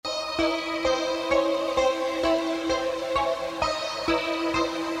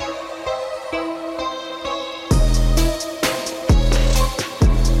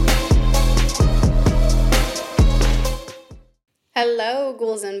Hello,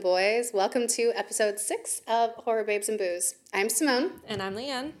 ghouls and boys. Welcome to episode 6 of Horror Babes and Booze. I'm Simone. And I'm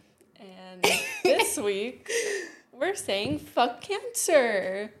Leighanne. And this week, we're saying fuck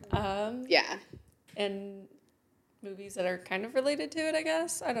cancer. Yeah. And movies that are kind of related to it, I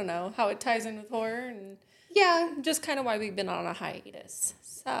guess. I don't know how it ties in with horror and just kind of why we've been on a hiatus.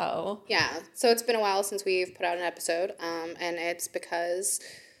 So it's been a while since we've put out an episode, and it's because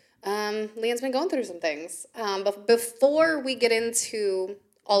Leighanne's been going through some things. But before we get into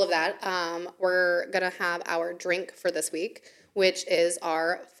all of that, we're going to have our drink for this week, which is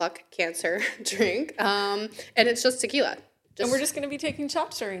our fuck cancer drink. And it's just tequila. And we're just going to be taking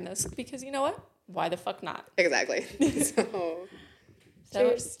shots during this because you know what? Why the fuck not? Exactly.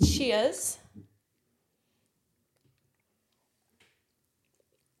 So cheers.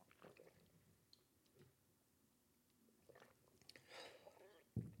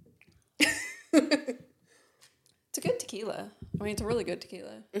 It's a good tequila. I mean, it's a really good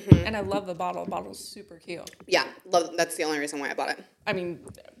tequila. Mm-hmm. And I love the bottle. The bottle's super cute. Yeah, that's the only reason why I bought it. I mean,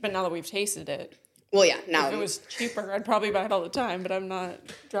 but now that we've tasted it. Well, yeah, now. If it was cheaper, I'd probably buy it all the time, but I'm not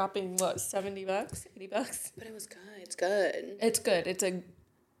dropping, $70, $80? But it was good. It's good. It's good. It's a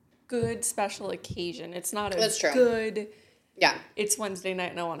good special occasion. It's not That's true. Good. Yeah. It's Wednesday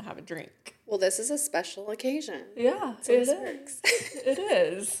night and I want to have a drink. Well, this is a special occasion. Yeah, so it is. It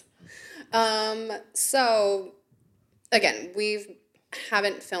is. So, again,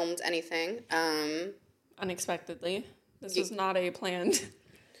 haven't filmed anything. Unexpectedly. This was not a planned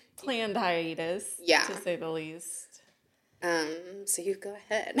hiatus, to say the least. So you go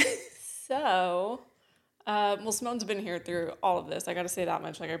ahead. So, Simone's been here through all of this. I got to say that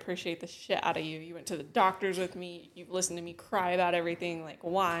much. Like, I appreciate the shit out of you. You went to the doctors with me. You've listened to me cry about everything, like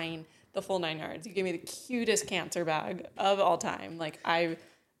wine, the full 9 yards. You gave me the cutest cancer bag of all time. Like, I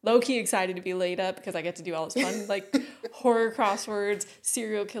low-key excited to be laid up because I get to do all this fun, like, horror crosswords,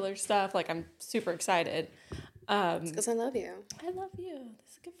 serial killer stuff. Like, I'm super excited. It's because I love you. I love you.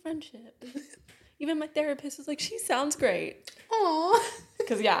 This is a good friendship. Even my therapist was like, she sounds great. Aww.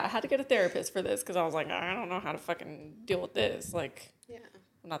 Because, I had to get a therapist for this because I was like, I don't know how to fucking deal with this. Like,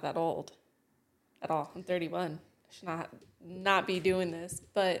 I'm not that old at all. I'm 31. I should not be doing this.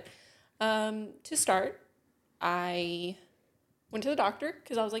 But to start, I went to the doctor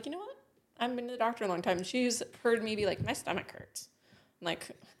because I was like, you know what? I haven't been to the doctor in a long time. And she's heard me be like, my stomach hurts. Like,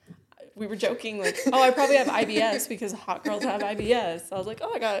 we were joking, like, oh, I probably have IBS because hot girls have IBS. I was like,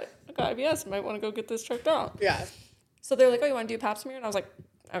 oh, I got IBS. I might want to go get this checked out. Yeah. So they're like, oh, you want to do a pap smear? And I was like,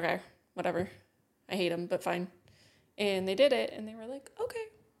 okay, whatever. I hate them, but fine. And they did it, and they were like, okay,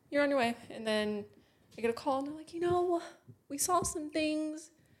 you're on your way. And then I get a call, and they're like, we saw some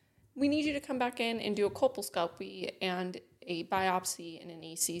things. We need you to come back in and do a colposcopy and a biopsy and an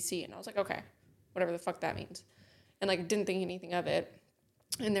ACC. And I was like, okay, whatever the fuck that means. And, like, didn't think anything of it.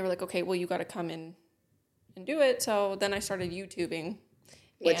 And they were like, okay, well, you got to come in and do it. So then I started YouTubing.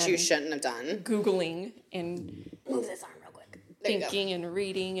 Which you shouldn't have done. Googling and move this arm real quick. Thinking and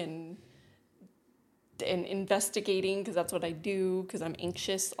reading and investigating because that's what I do because I'm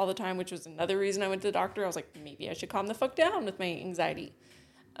anxious all the time, which was another reason I went to the doctor. I was like, maybe I should calm the fuck down with my anxiety.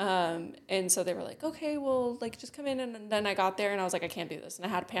 And so they were like, okay, well, like, just come in. And then I got there and I was like, I can't do this. And I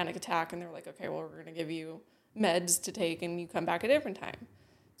had a panic attack and they were like, okay, well, we're going to give you meds to take and you come back a different time.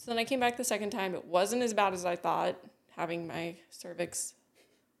 So then I came back the second time. It wasn't as bad as I thought, having my cervix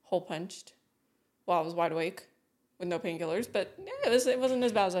hole punched while I was wide awake with no painkillers. But it wasn't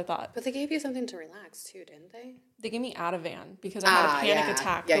as bad as I thought. But they gave you something to relax too, didn't they? They gave me Ativan because I had a panic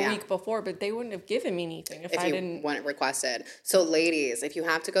attack the week before, but they wouldn't have given me anything if I didn't want it requested. So ladies, if you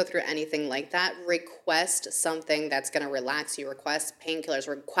have to go through anything like that, request something that's going to relax you. Request painkillers.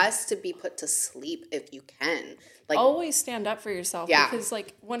 Request to be put to sleep if you can. Like, always stand up for yourself. Yeah. Because,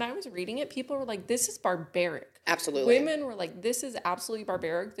 like, when I was reading it, people were like, this is barbaric. Absolutely. Women were like, this is absolutely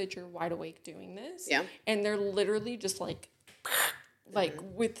barbaric that you're wide awake doing this. Yeah. And they're literally just like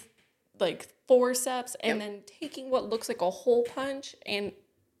with like forceps and then taking what looks like a hole punch and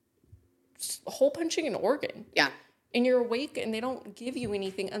hole punching an organ. Yeah. And you're awake and they don't give you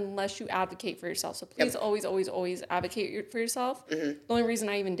anything unless you advocate for yourself. So please always, always, always advocate for yourself. Mm-hmm. The only reason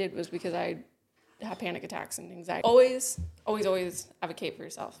I even did was because I have panic attacks and anxiety. Always, always, always advocate for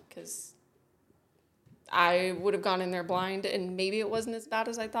yourself because I would have gone in there blind and maybe it wasn't as bad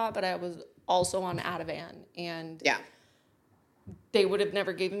as I thought, but I was also on Ativan and they would have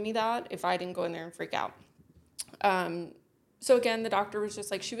never given me that if I didn't go in there and freak out. So again, the doctor was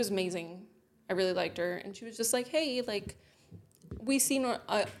just like, she was amazing. I really liked her. And she was just like, hey, like, we see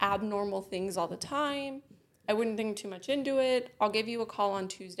abnormal things all the time. I wouldn't think too much into it. I'll give you a call on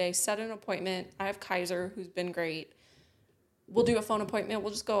Tuesday. Set an appointment. I have Kaiser, who's been great. We'll do a phone appointment.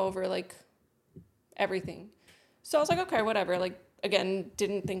 We'll just go over, like, everything. So I was like, okay, whatever. Like, again,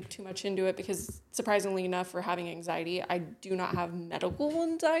 didn't think too much into it because, surprisingly enough, for having anxiety, I do not have medical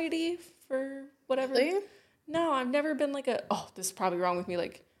anxiety for whatever. Really? No, I've never been like this is probably wrong with me.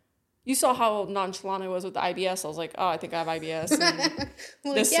 Like, you saw how nonchalant I was with the IBS. I was like, oh, I think I have IBS. And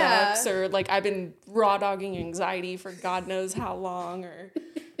Well, this yeah. sucks. Or, like, I've been raw dogging anxiety for God knows how long. Or,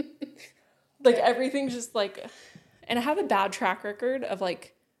 like, everything's just, like... And I have a bad track record of,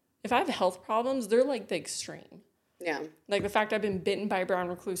 like, if I have health problems, they're, like, the extreme. Yeah. Like, the fact I've been bitten by a brown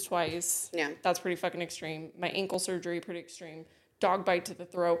recluse twice. Yeah. That's pretty fucking extreme. My ankle surgery, pretty extreme. Dog bite to the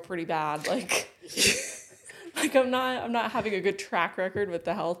throat, pretty bad. Like... Like, I'm not having a good track record with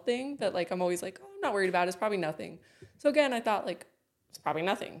the health thing, but, like, I'm always like, oh, I'm not worried about it. It's probably nothing. So, again, I thought, like, it's probably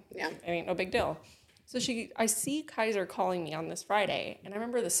nothing. Yeah. It ain't no big deal. So I see Kaiser calling me on this Friday, and I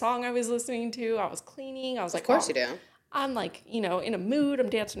remember the song I was listening to. I was cleaning. I was like, of course you do. I'm, like, in a mood. I'm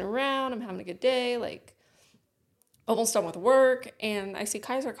dancing around. I'm having a good day. Like, almost done with work. And I see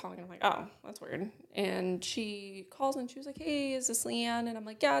Kaiser calling, and I'm like, oh, that's weird. And she calls, and she was like, hey, is this Leighanne? And I'm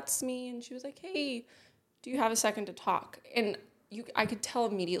like, yeah, it's me. And she was like, hey, do you have a second to talk? And I could tell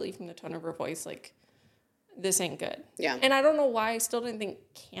immediately from the tone of her voice, like, this ain't good. Yeah. And I don't know why I still didn't think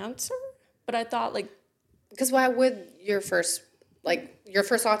cancer, but I thought, like... Because why would your first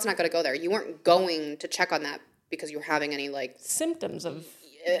thought's not going to go there. You weren't going to check on that because you were having any, like... symptoms of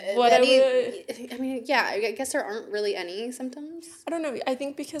whatever. I mean, yeah, I guess there aren't really any symptoms. I don't know. I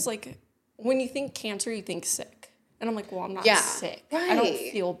think because, like, when you think cancer, you think sick. And I'm like, well, I'm not sick. Right. I don't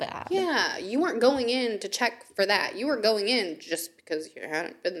feel bad. Yeah, you weren't going in to check for that. You were going in just because you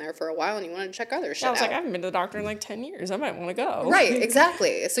hadn't been there for a while and you wanted to check other shit out. I was like, I haven't been to the doctor in like 10 years. I might want to go. Right,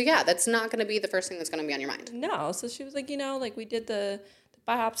 exactly. So yeah, that's not going to be the first thing that's going to be on your mind. No. So she was like, like, we did the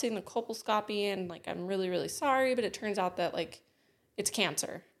biopsy and the colposcopy, and, like, I'm really, really sorry, but it turns out that, like, it's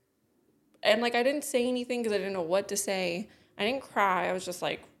cancer. And, like, I didn't say anything because I didn't know what to say. I didn't cry. I was just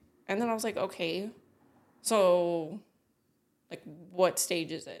like, and then I was like, okay, so... like, what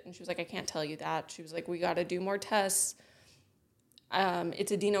stage is it? And she was like, I can't tell you that. She was like, we got to do more tests.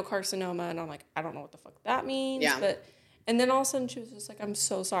 It's adenocarcinoma. And I'm like, I don't know what the fuck that means. Yeah. And then all of a sudden she was just like, I'm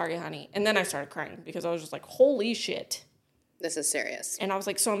so sorry, honey. And then I started crying because I was just like, holy shit. This is serious. And I was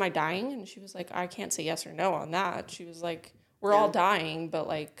like, so am I dying? And she was like, I can't say yes or no on that. She was like, we're all dying, but,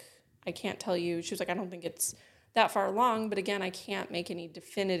 like, I can't tell you. She was like, I don't think it's that far along. But again, I can't make any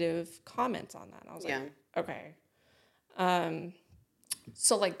definitive comments on that. And I was like, okay.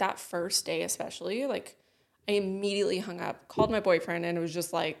 So, like, that first day especially, like, I immediately hung up, called my boyfriend, and it was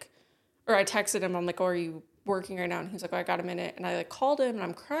just like, or I texted him, I'm like, oh, are you working right now? And he's like, oh, I got a minute. And I, like, called him, and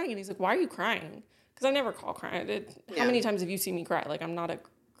I'm crying, and he's like, why are you crying? Because I never call crying. How many times have you seen me cry? Like, I'm not a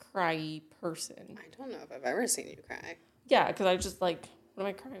cry person. I don't know if I've ever seen you cry. Yeah, because I just, like, what am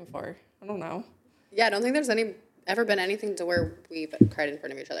I crying for? I don't know. Yeah, I don't think there's ever been anything to where we've cried in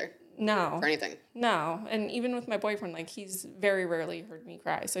front of each other. No. For anything. No. And even with my boyfriend, like, he's very rarely heard me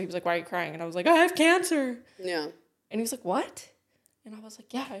cry. So he was like, why are you crying? And I was like, I have cancer. Yeah. And he was like, what? And I was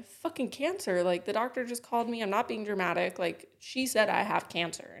like, yeah, I have fucking cancer. Like, the doctor just called me. I'm not being dramatic. Like, she said I have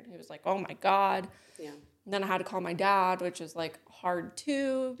cancer. And he was like, oh, my God. Yeah. And then I had to call my dad, which is, like, hard,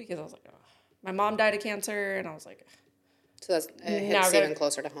 too, because I was like, oh. My mom died of cancer. And I was like... So that's hits even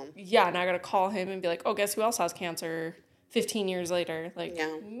closer to home. Yeah, now I got to call him and be like, oh, guess who else has cancer 15 years later? Like,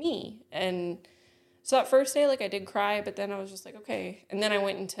 me. And so that first day, like, I did cry, but then I was just like, okay. And then I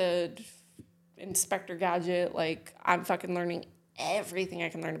went into Inspector Gadget. Like, I'm fucking learning everything I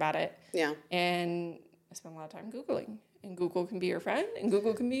can learn about it. Yeah. And I spent a lot of time Googling. And Google can be your friend, and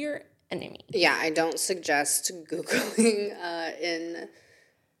Google can be your enemy. Yeah, I don't suggest Googling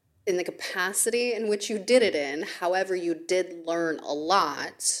in the capacity in which you did it in. However, you did learn a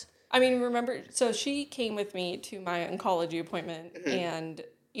lot. I mean, remember, so she came with me to my oncology appointment, and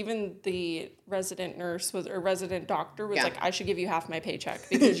even the resident nurse or resident doctor was like, I should give you half my paycheck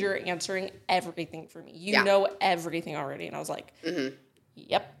because you're answering everything for me. You know everything already. And I was like,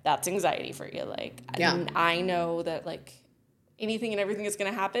 yep, that's anxiety for you. Like, I know that, like, anything and everything that's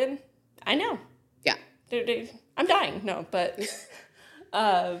going to happen, I know. Yeah. I'm dying. No, but...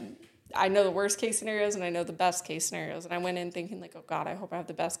 I know the worst case scenarios and I know the best case scenarios. And I went in thinking, like, oh, God, I hope I have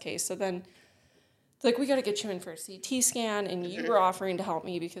the best case. So then, like, we got to get you in for a CT scan. And you were offering to help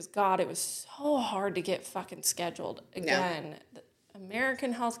me because, God, it was so hard to get fucking scheduled. Again, the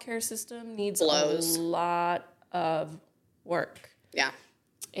American healthcare system needs a lot of work. Yeah.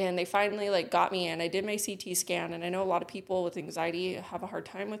 And they finally, like, got me in. I did my CT scan, and I know a lot of people with anxiety have a hard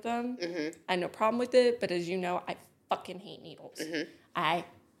time with them. Mm-hmm. I had no problem with it, but as you know, I fucking hate needles. Mm-hmm. I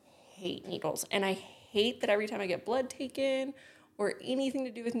hate needles. And I hate that every time I get blood taken or anything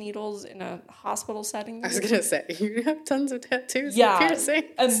to do with needles in a hospital setting. I was going to say, you have tons of tattoos and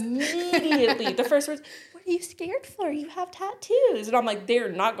piercings. Immediately. The first words, what are you scared for? You have tattoos. And I'm like,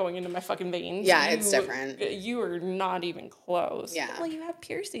 they're not going into my fucking veins. Yeah, it's different. You are not even close. Yeah. Well, you have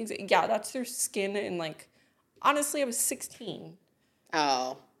piercings. Yeah, that's their skin. And, like, honestly, I was 16.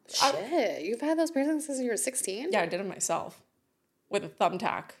 Oh, shit. You've had those piercings since you were 16? Yeah, I did them myself with a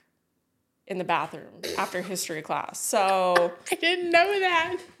thumbtack in the bathroom after history class. So I didn't know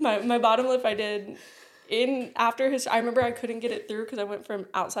that. My bottom lip I did after history. I remember I couldn't get it through because I went from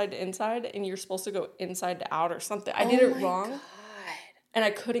outside to inside, and you're supposed to go inside to out or something. I did it wrong. God. And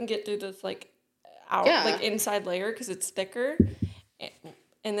I couldn't get through this like inside layer because it's thicker.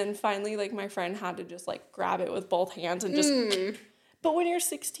 And then finally, like, my friend had to just like grab it with both hands and just. But when you're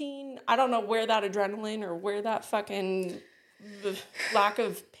 16, I don't know where that adrenaline or where that fucking the lack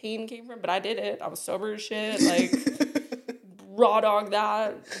of pain came from, but I did it. I was sober as shit. Like, raw dog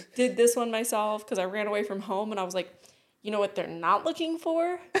that. Did this one myself because I ran away from home, and I was like, you know what they're not looking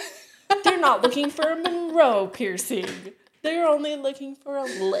for? They're not looking for a Monroe piercing. They're only looking for a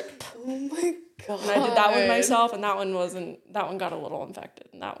lip. Oh my God. And I did that one myself, and that one got a little infected,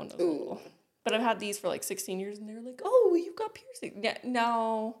 and that one was a little. But I've had these for like 16 years, and they're like, oh, you've got piercing. Yeah,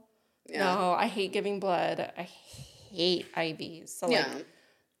 no, I hate giving blood. I hate IVs. So, like,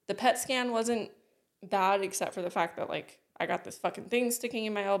 the PET scan wasn't bad except for the fact that, like, I got this fucking thing sticking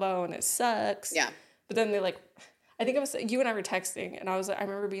in my elbow, and it sucks. Yeah. But then they, like, I think you and I were texting, and I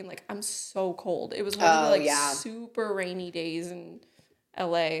remember being like, I'm so cold. It was one of the, like, super rainy days in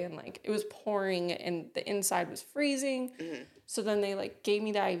LA, and, like, it was pouring, and the inside was freezing. Mm-hmm. So then they, like, gave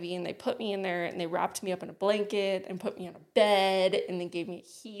me the IV, and they put me in there, and they wrapped me up in a blanket and put me on a bed, and they gave me a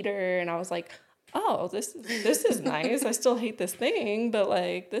heater, and I was like, oh, this is nice. I still hate this thing, but,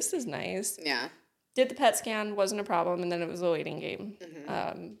 like, this is nice. Yeah. Did the PET scan, wasn't a problem, and then it was a waiting game.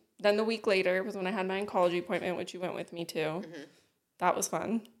 Mm-hmm. Then the week later was when I had my oncology appointment, which you went with me to. Mm-hmm. That was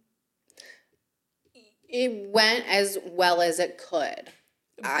fun. It went as well as it could,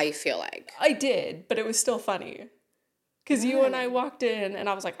 I feel like. I did, but it was still funny. Because you and I walked in, and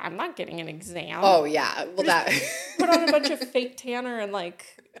I was like, I'm not getting an exam. Oh, yeah. Well, that... put on a bunch of fake tanner, and, like,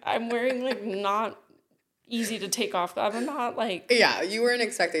 I'm wearing, like, not easy to take off. I'm not, like... Yeah, you weren't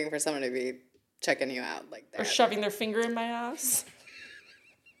expecting for someone to be checking you out like that. Or shoving their finger in my ass.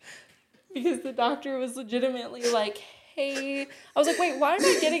 Because the doctor was legitimately like, hey... I was like, wait, why am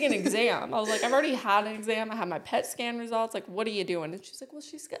I getting an exam? I was like, I've already had an exam. I had my PET scan results. Like, what are you doing? And she's like, well,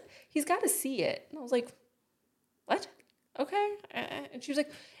 he's got to see it. And I was like, what? Okay. And she was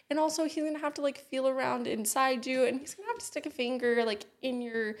like, and also he's going to have to, like, feel around inside you, and he's going to have to stick a finger, like, in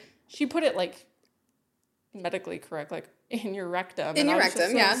your... She put it, like, medically correct, like, in your rectum. In your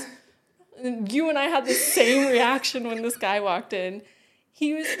rectum, yeah. And you and I had the same reaction when this guy walked in.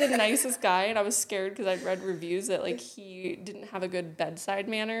 He was the nicest guy, and I was scared because I'd read reviews that, like, he didn't have a good bedside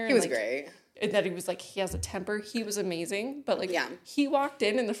manner. He was great. And that he was, like, he has a temper. He was amazing. But, like, he walked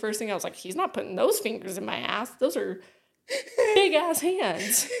in, and the first thing I was like, he's not putting those fingers in my ass. Those are big-ass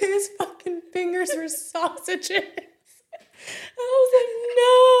hands. His fucking fingers were sausages. I was like,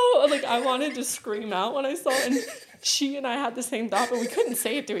 no. Like, I wanted to scream out when I saw it. And she and I had the same thought, but we couldn't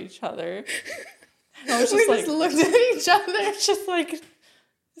say it to each other. And I was just just looked at each other. It's just like,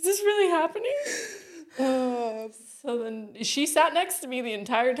 is this really happening? So then she sat next to me the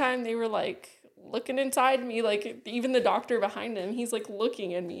entire time. They were, like, looking inside me. Like, even the doctor behind him, he's, like,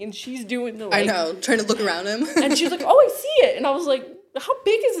 looking at me. And she's doing the, like... I know, trying to look around him. And she's like, oh, I see it. And I was like... How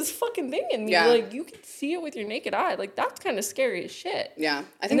big is this fucking thing in me? Yeah. Like, you can see it with your naked eye. Like, that's kind of scary as shit. Yeah.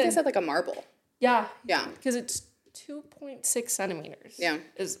 I think they said, like, a marble. Yeah. Yeah. Because it's 2.6 centimeters. Yeah.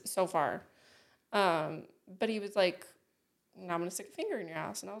 Is so far. But he was like, now I'm going to stick a finger in your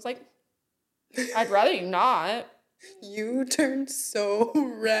ass. And I was like, I'd rather you not. You turned so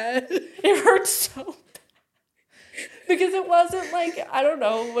red. It hurt so bad. Because it wasn't, like, I don't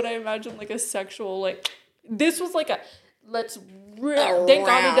know what I imagine, like, a sexual, like, this was like a... Thank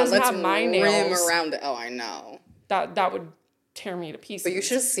God he doesn't have my nails. Around it. Oh, I know. That would tear me to pieces. But you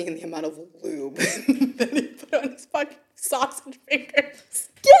should have seen the amount of lube that he put on his fucking sausage fingers.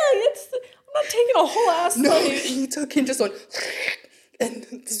 Yeah, I'm not taking a whole ass. No, he took in just one, and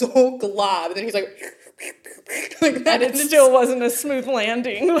this whole glob, and then he's like that. And it still wasn't a smooth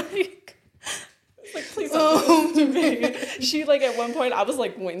landing. Like, please don't do this to me. She, like, at one point, I was,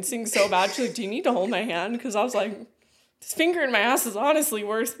 like, wincing so bad. She's like, do you need to hold my hand? Because I was like... this finger in my ass is honestly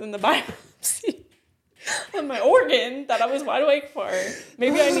worse than the biopsy of my organ that I was wide awake for.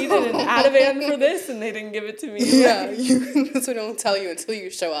 Maybe I needed an Ativan for this, and they didn't give it to me. Yeah, that's what don't tell you until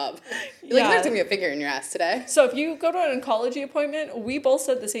you show up. You're like, you're not me a finger in your ass today. So if you go to an oncology appointment, we both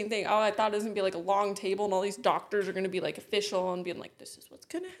said the same thing. Oh, I thought it was going to be like a long table, and all these doctors are going to be like official and being like, this is what's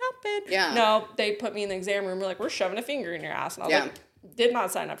going to happen. Yeah. No, they put me in the exam room. We're like, we're shoving a finger in your ass. And I was like, did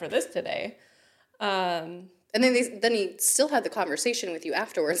not sign up for this today. And then he still had the conversation with you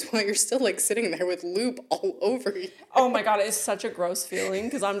afterwards while you're still, like, sitting there with lube all over you. Oh, my God. It's such a gross feeling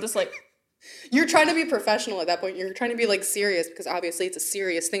because I'm just like... You're trying to be professional at that point. You're trying to be, like, serious because obviously it's a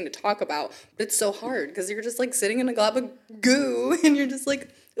serious thing to talk about. But it's so hard because you're just, like, sitting in a glob of goo and you're just like,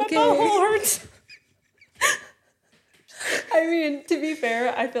 okay. My butthole hurts. I mean, to be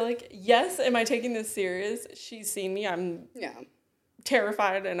fair, I feel like, yes, am I taking this serious? She's seen me. I'm... Yeah.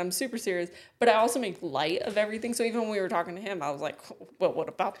 Terrified and I'm super serious, but I also make light of everything. So even when we were talking to him, I was like, well, what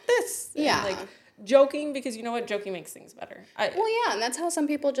about this? And like joking, because you know what? Joking makes things better. And that's how some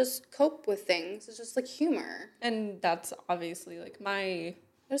people just cope with things. It's just like humor. And that's obviously like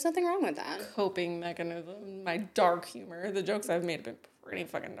there's nothing wrong with that. Coping mechanism, my dark humor. The jokes I've made have been pretty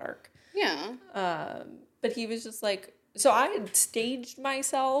fucking dark. Yeah. But he was just like, so I had staged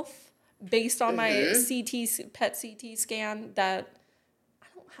myself based on my PET CT scan that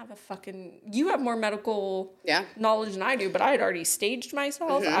have a fucking... You have more medical knowledge than I do, but I had already staged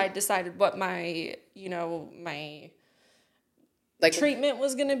myself. I decided what my, my like treatment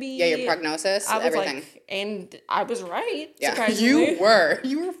was going to be. Yeah, your prognosis, I was everything. Like, and I was right, surprisingly. You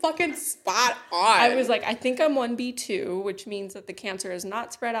were fucking spot on. I was like, I think I'm 1B2, which means that the cancer is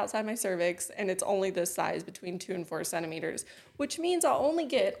not spread outside my cervix, and it's only this size, between 2 and 4 centimeters, which means I'll only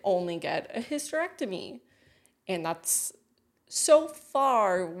get a hysterectomy. And that's... so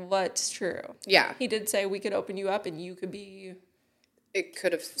far, what's true? Yeah. He did say we could open you up and you could be... It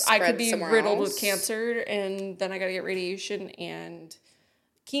could have spread I could be riddled else. with cancer, and then I got to get radiation and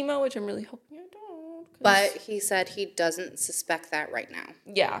chemo, which I'm really hoping I don't. But he said he doesn't suspect that right now.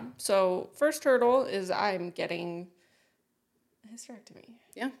 Yeah. So first hurdle is I'm getting a hysterectomy.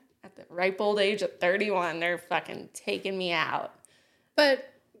 Yeah. At the ripe old age of 31, they're fucking taking me out.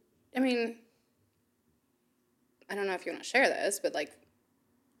 But, I mean... I don't know if you want to share this, but, like,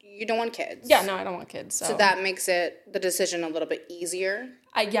 you don't want kids. Yeah, no, I don't want kids. So that makes the decision a little bit easier.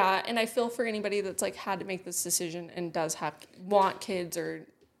 And I feel for anybody that's, like, had to make this decision and does want kids or,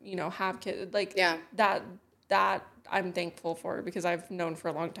 have kids. Like, that I'm thankful for because I've known for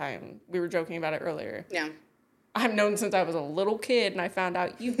a long time. We were joking about it earlier. Yeah. I've known since I was a little kid, and I found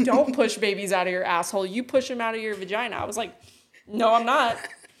out you don't push babies out of your asshole. You push them out of your vagina. I was like, no, I'm not.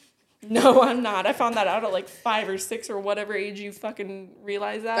 No, I'm not. I found that out at like 5 or 6 or whatever age you fucking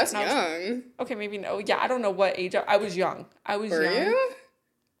realize that. That's young. Okay, maybe no. Yeah, I don't know what age. I was young. Were you?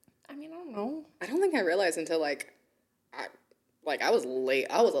 I mean, I don't know. I don't think I realized until I was late.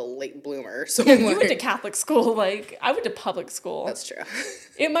 I was a late bloomer. So yeah, you went to Catholic school. Like, I went to public school. That's true.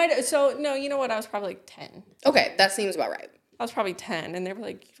 It might. So, no, you know what? I was probably like 10. Okay, that seems about right. I was probably 10, and they were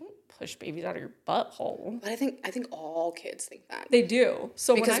like, you don't push babies out of your butthole. But I think all kids think that. They do.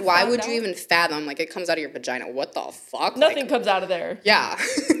 So because why would you even fathom, like, it comes out of your vagina? What the fuck? Nothing comes out of there. Yeah.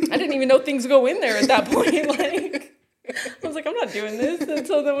 I didn't even know things go in there at that point. Like, I was like, I'm not doing this. And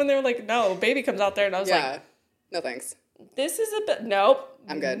so then when they were like, no, baby comes out there, and I was like, no thanks. This is a bit, nope.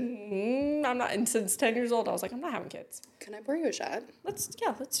 I'm good. I'm not, and since 10 years old, I was like, I'm not having kids. Can I pour you a shot? Let's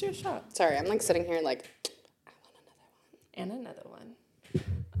do a shot. Sorry, I'm like sitting here like, I want another one. And another one.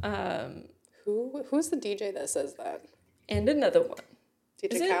 Who's the DJ that says that? And another one.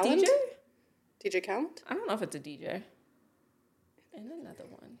 DJ Is Khaled? it a DJ? DJ Khaled? I don't know if it's a DJ. And another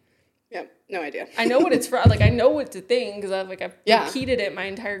one. Yep, no idea. I know what it's from. Like, I know it's a thing because I've repeated it my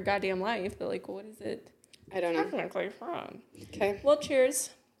entire goddamn life. But, like, what is it? I don't know. Technically from. Okay. Well, cheers.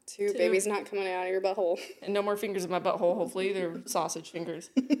 To babies not coming out of your butthole. And no more fingers in my butthole, hopefully. They're sausage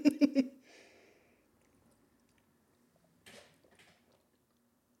fingers.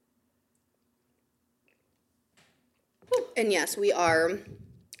 And yes, we are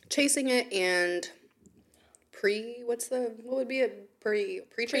chasing it and what would be a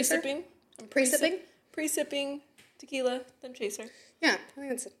pre-chaser? Pre-sipping. Pre-sipping? Pre-sipping tequila, then chaser. Yeah, I think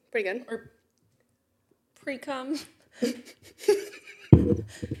that's pretty good. Or pre-cum. I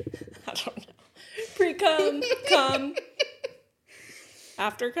don't know. Pre-cum, cum.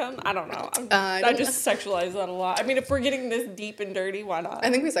 After cum? I don't know. I just sexualize that a lot. I mean, if we're getting this deep and dirty, why not?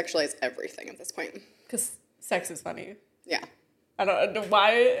 I think we sexualize everything at this point. Because sex is funny. Yeah. I don't know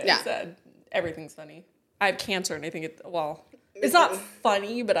why I said everything's funny. I have cancer and I think it's not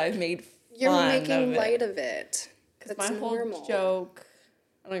funny, but I've made fun You're making light of it. Because my normal. whole joke,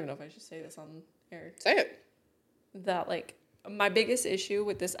 I don't even know if I should say this on air. Say it. That, like, my biggest issue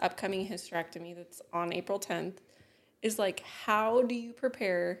with this upcoming hysterectomy that's on April 10th is, like, how do you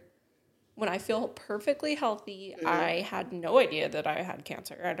prepare when I feel perfectly healthy? I had no idea that I had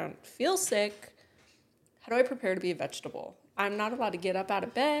cancer. I don't feel sick. How do I prepare to be a vegetable? I'm not allowed to get up out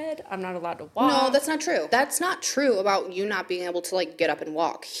of bed. I'm not allowed to walk. No, that's not true. That's not true about you not being able to, like, get up and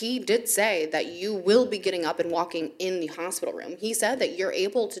walk. He did say that you will be getting up and walking in the hospital room. He said that you're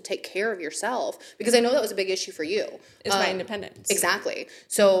able to take care of yourself, because I know that was a big issue for you. It's my independence. Exactly.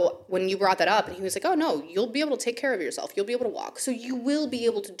 So when you brought that up, and he was like, oh, no, you'll be able to take care of yourself. You'll be able to walk. So you will be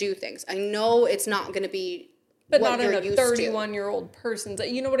able to do things. I know it's not going to be but what not you're in a used 31-year-old person's.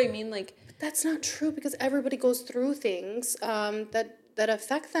 You know what I mean? Like, that's not true, because everybody goes through things that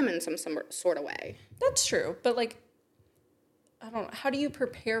affect them in some sort of way. that's true. But, like, I don't know. How do you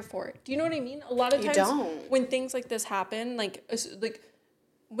prepare for it? Do you know what I mean? A lot of times when things like this happen, like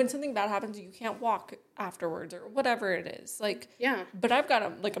when something bad happens, you can't walk afterwards or whatever it is. Like, yeah. But I've got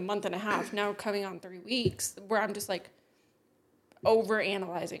a month and a half now coming on 3 weeks where I'm just, like, over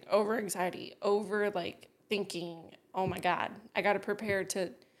analyzing, over anxiety, over, like, thinking, oh my God, I got to prepare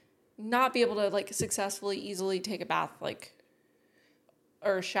to not be able to, like, successfully, easily take a bath, like,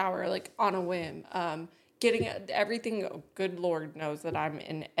 or a shower, like, on a whim. Getting everything, good Lord knows that I'm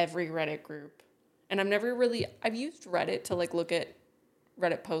in every Reddit group. And I've used Reddit to, like, look at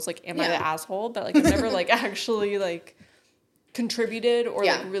Reddit posts, like, am I the asshole? But, like, I've never, like, actually, like, contributed or,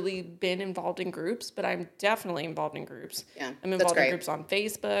 like, really been involved in groups. But I'm definitely involved in groups. Yeah, I'm involved in groups on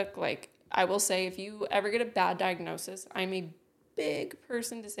Facebook. Like, I will say, if you ever get a bad diagnosis, I'm a big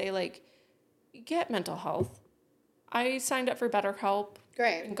person to say, like, get mental health. I signed up for BetterHelp.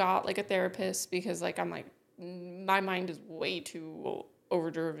 Great. And got, like, a therapist because, like, I'm like, my mind is way too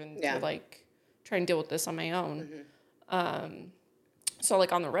overdriven to, like, try and deal with this on my own. So,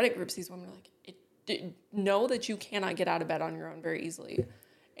 like, on the Reddit groups, these women are like, know that you cannot get out of bed on your own very easily.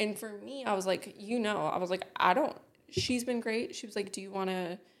 And for me, I was like, she's been great. She was like, do you want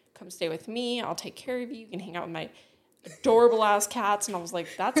to come stay with me? I'll take care of you. You can hang out with my adorable ass cats. And I was like,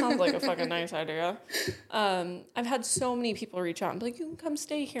 that sounds like a fucking nice idea. I've had so many people reach out and be like, you can come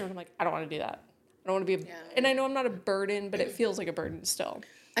stay here. And I'm like, I don't want to do that. I don't want to be and I know I'm not a burden, but it feels like a burden still.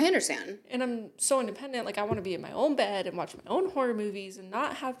 I understand. And I'm so independent. Like, I want to be in my own bed and watch my own horror movies and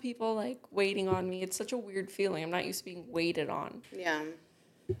not have people, like, waiting on me. It's such a weird feeling. I'm not used to being waited on. Yeah.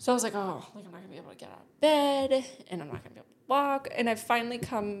 So I was like, oh, like, I'm not going to be able to get out of bed and I'm not going to be able to walk. And I've finally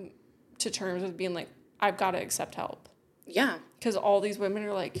come to terms with being like, I've got to accept help. Yeah. Because all these women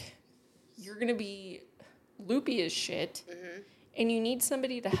are like, you're going to be loopy as shit. Mm-hmm. And you need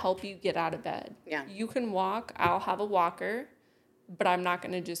somebody to help you get out of bed. Yeah. You can walk. I'll have a walker. But I'm not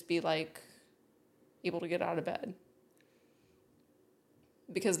going to just be, like, able to get out of bed.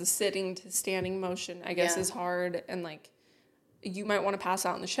 Because the sitting to standing motion, I guess, is hard. And, like, you might want to pass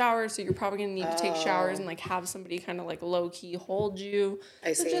out in the shower. So you're probably going to need to take showers and, like, have somebody kind of, like, low-key hold you.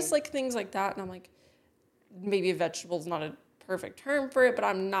 I see. So just, like, things like that. And I'm like, maybe a vegetable is not a perfect term for it. But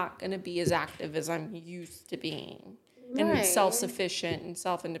I'm not going to be as active as I'm used to being. And self-sufficient and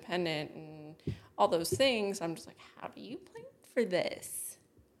self-independent and all those things. I'm just like, how do you plan for this?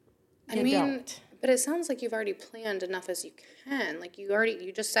 I mean, but it sounds like you've already planned enough as you can. Like,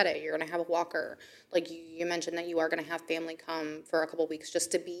 you just said it. You're going to have a walker. Like, you mentioned that you are going to have family come for a couple weeks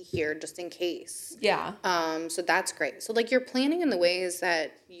just to be here, just in case. Yeah. So that's great. So, like, you're planning in the ways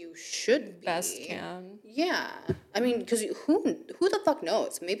that you should be. Best can. Yeah. I mean, because who the fuck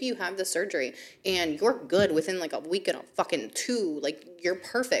knows? Maybe you have the surgery and you're good within, like, a week and a fucking two. Like, you're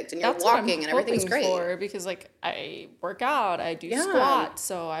perfect and you're walking and everything's great. For, because, like, I work out, I do squats,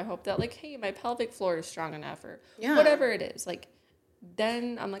 so I hope that, like, hey, my pelvic floor is strong enough or whatever it is. Like,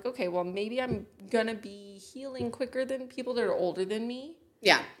 then I'm like, okay, well, maybe I'm gonna be healing quicker than people that are older than me.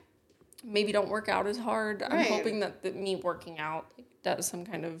 Yeah. Maybe don't work out as hard. I'm hoping that me working out, like, does some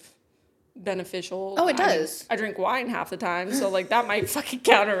kind of beneficial. Oh, it does. I drink wine half the time, so, like, that might fucking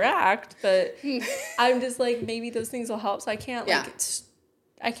counteract. But I'm just like, maybe those things will help. So I can't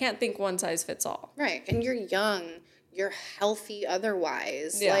I can't think one size fits all. Right, and you're young, you're healthy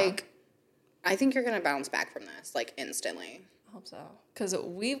otherwise. Yeah. Like, I think you're gonna bounce back from this, like, instantly. I hope so, because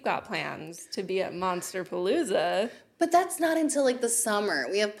we've got plans to be at Monster Palooza. But that's not until, like, the summer.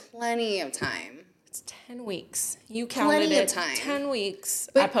 We have plenty of time. It's 10 weeks. You counted plenty it. Of time. 10 weeks.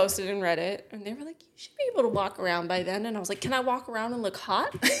 But I posted in Reddit, and they were like, you should be able to walk around by then. And I was like, can I walk around and look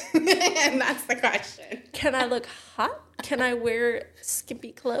hot? And that's the question. Can I look hot? Can I wear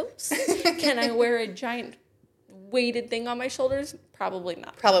skimpy clothes? Can I wear a giant weighted thing on my shoulders, probably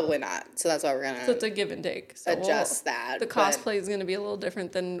not. Probably not. So that's why we're going to... So it's a give and take. So adjust that. The cosplay is going to be a little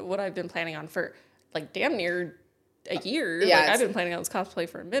different than what I've been planning on for, like, damn near a year. Yeah, like, I've been planning on this cosplay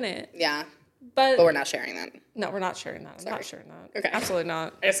for a minute. Yeah. But we're not sharing that. No, we're not sharing that. I'm not sharing that. Okay. Absolutely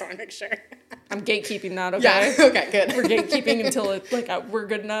not. I just want to make sure. I'm gatekeeping that, okay? Yeah. Okay, good. We're gatekeeping until it's, like, we're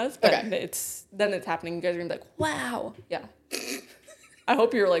good enough. But then it's happening. You guys are going to be like, wow. Yeah. I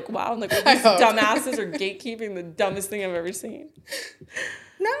hope you're like, wow. And like, these dumbasses are gatekeeping the dumbest thing I've ever seen.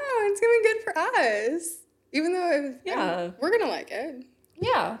 No, it's going to be good for us. Even though we're going to like it.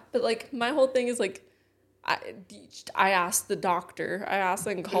 Yeah. But, like, my whole thing is, like, I asked the doctor. I asked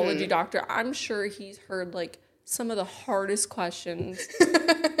the oncology doctor. I'm sure he's heard, like, some of the hardest questions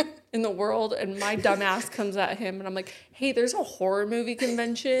in the world. And my dumbass comes at him. And I'm like, hey, there's a horror movie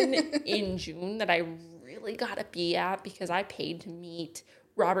convention in June that I really got to be at because I paid to meet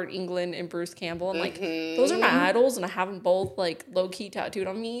Robert Englund and Bruce Campbell. And, like, those are my idols. And I have them both, like, low-key tattooed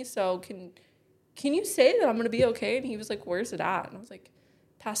on me. So can you say that I'm going to be okay? And he was like, where's it at? And I was like,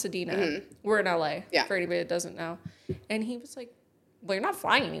 Pasadena. We're in LA, for anybody that doesn't know. And he was like, well, you're not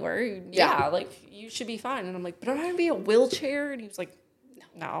flying anywhere. Yeah, like, you should be fine. And I'm like, but I'm going to be in a wheelchair? And he was like,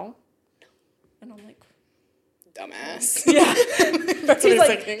 no. And I'm like, dumbass. Yeah. That's what he's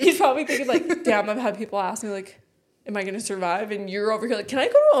like, he's probably thinking, like, damn, I've had people ask me, like, am I going to survive? And you're over here like, can I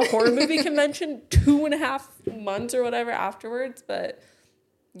go to a horror movie convention 2.5 months or whatever afterwards? But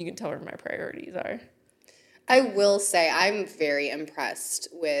you can tell where my priorities are. I will say I'm very impressed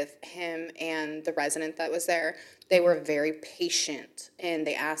with him and the resident that was there. They were very patient and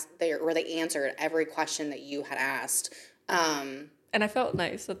they answered every question that you had asked. And I felt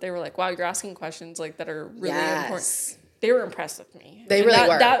nice that they were like, wow, you're asking questions like that are really important. They were impressed with me. They really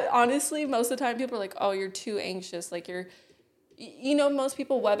were. That honestly, most of the time people are like, oh, you're too anxious. Like most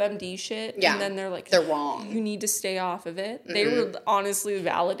people WebMD shit. Yeah. And then they're like, they're wrong. You need to stay off of it. Mm-hmm. They were honestly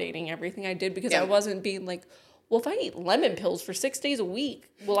validating everything I did because I wasn't being like, well, if I eat lemon pills for 6 days a week,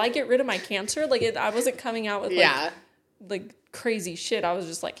 will I get rid of my cancer? Like, I wasn't coming out with like crazy shit. I was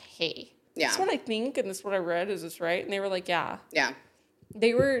just like, hey, this is what I think and this is what I read. Is this right? And they were like, yeah. Yeah.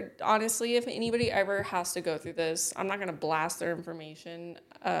 They were, honestly, if anybody ever has to go through this, I'm not going to blast their information.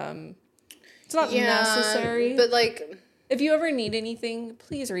 It's not necessary. But, like, if you ever need anything,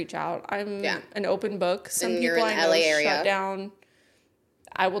 please reach out. I'm an open book. Some and people you're in the LA area. Shut down.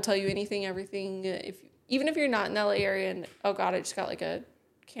 I will tell you anything, everything. Even if you're not in the LA area and, oh, God, I just got, like, a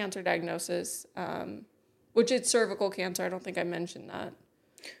cancer diagnosis, which is cervical cancer. I don't think I mentioned that.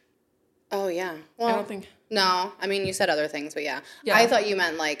 Oh, yeah. Well, I don't think. No. I mean, you said other things, but yeah. I thought you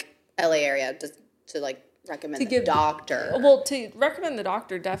meant, like, LA area to like, recommend the doctor. Well, to recommend the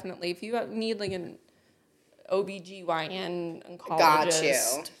doctor, definitely. If you need, like, an OBGYN oncologist. Got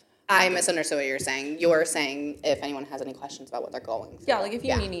you. I misunderstood what you were saying. You were saying if anyone has any questions about what they're going through. Yeah, like, if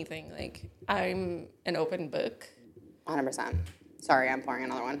you need anything, like, I'm an open book. 100%. Sorry, I'm pouring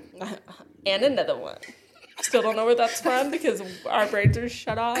another one. And another one. Still don't know where that's from because our brains are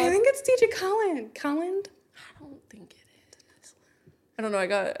shut off. I think it's DJ Colin. Colin? I don't think it is. I don't know. I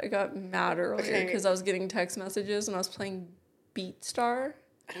got mad earlier because I was getting text messages and I was playing BeatStar.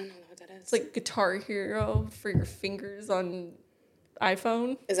 I don't know what that is. It's like Guitar Hero for your fingers on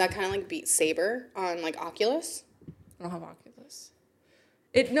iPhone. Is that kind of like Beat Saber on, like, Oculus? I don't have Oculus.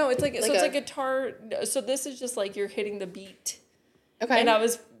 It's like so it's like guitar. So this is just like you're hitting the beat. Okay. And I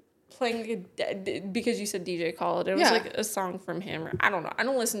was playing because you said DJ Khaled. It was like a song from him. I don't know. I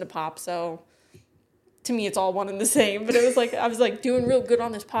don't listen to pop, so to me it's all one and the same. But it was like I was like doing real good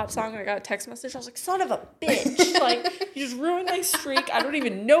on this pop song, and I got a text message. I was like, "Son of a bitch! Like, you just ruined my streak. I don't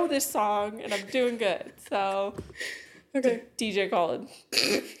even know this song, and I'm doing good." So. Okay. DJ Khaled.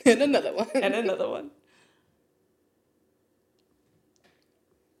 And another one. And another one.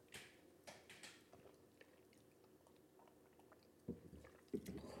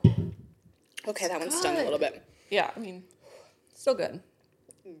 Okay, that one stung a little bit. Yeah, I mean, still good.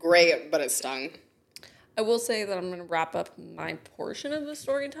 Great, but it stung. I will say that I'm going to wrap up my portion of the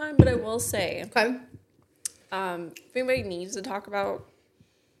story time, but I will say, if anybody needs to talk about,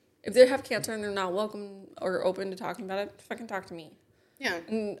 if they have cancer and they're not welcome or open to talking about it, fucking talk to me. Yeah.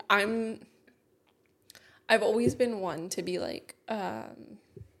 And I've always been one to be like,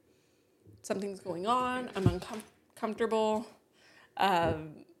 something's going on, I'm uncomfortable,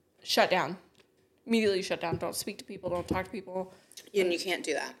 shut down. Immediately shut down. Don't speak to people, don't talk to people. And you can't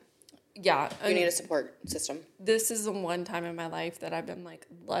do that. Yeah. You need a support system. This is the one time in my life that I've been like,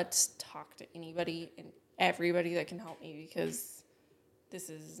 let's talk to anybody and everybody that can help me because this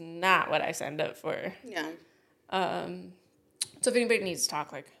is not what I signed up for. Yeah. So if anybody needs to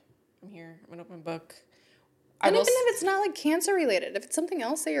talk, like, I'm here. I'm an open book. And even if it's not, like, cancer-related, if it's something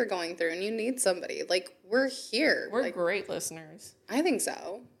else that you're going through and you need somebody, like, we're here. We're like, great listeners. I think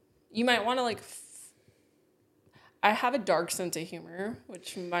so. You might want to, like... I have a dark sense of humor,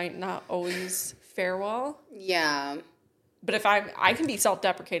 which might not always fare well. Yeah. But if I can be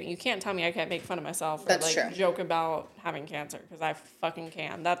self-deprecating. You can't tell me I can't make fun of myself or, like, true. joke about having cancer, because I fucking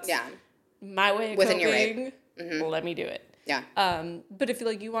can. That's my way of within coping. your right. Mm-hmm. Let me do it. Yeah. But if,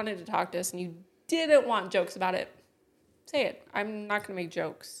 like, you wanted to talk to us and you didn't want jokes about it, say it. I'm not going to make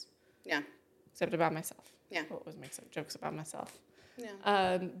jokes. Yeah. Except about myself. Yeah. I always make some jokes about myself.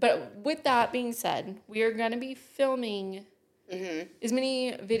 Yeah. But with that being said, we are going to be filming as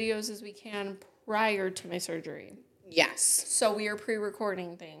many videos as we can prior to my surgery. Yes. So we are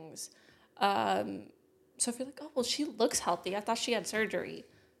pre-recording things. So if you're like, oh, well, she looks healthy. I thought she had surgery.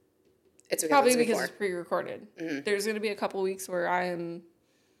 It's probably because it's pre-recorded. Mm-hmm. There's going to be a couple weeks where I am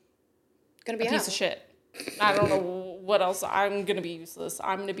going to be a piece of shit. I don't know what else. I'm going to be useless.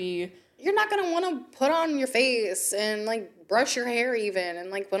 I'm going to be... You're not going to want to put on your face and, like, brush your hair even and,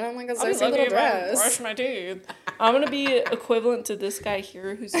 like, put on, like, a sexy little dress. Brush my teeth. I'm going to be equivalent to this guy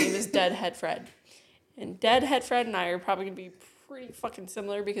here whose name is Deadhead Fred. And Deadhead Fred and I are probably going to be pretty fucking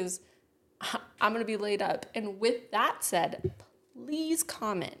similar because I'm going to be laid up. And with that said, please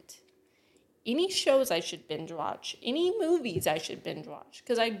comment any shows I should binge watch, any movies I should binge watch.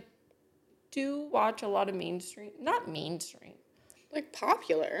 Because I do watch a lot of not mainstream. Like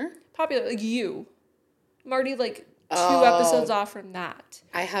popular, like you. I'm already like 2 episodes off from that.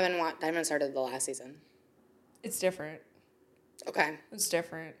 I haven't started the last season. It's different. Okay. It's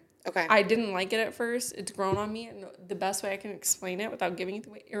different. Okay. I didn't like it at first. It's grown on me, and the best way I can explain it without giving it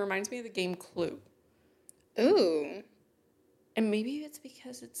away, it reminds me of the game Clue. Ooh. And maybe it's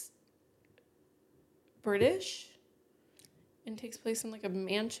because it's British and takes place in like a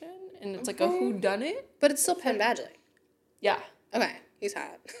mansion, and it's like a whodunit. But it's still Penn Badgley. Yeah. Okay. He's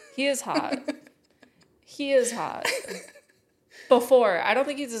hot. He is hot. He is hot. Before, I don't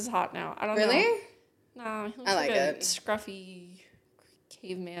think he's as hot now. I don't know. Really? No, he looks I like a it. Scruffy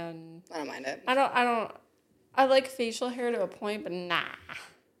caveman. I don't mind it. I like facial hair to a point, but nah.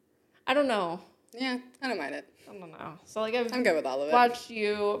 I don't know. Yeah, I don't mind it. I don't know. So like I'm good with all of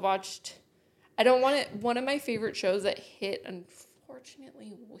it. Watched I don't want it. One of my favorite shows that hit,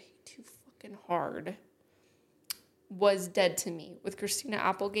 unfortunately, way too fucking hard was Dead to Me with Christina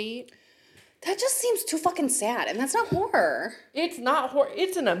Applegate. That just seems too fucking sad, and that's not horror. It's not horror.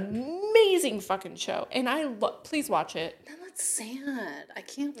 It's an amazing fucking show, and please watch it. No, that's sad. I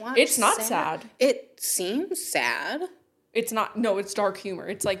can't watch. It's not sad. It seems sad. It's not. No, it's dark humor.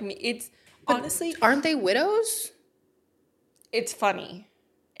 It's like me. It's honestly. Aren't they widows? It's funny.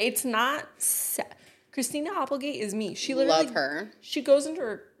 It's not sad. Christina Applegate is me. She literally love her. She goes into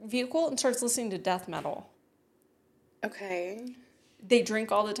her vehicle and starts listening to death metal. Okay. They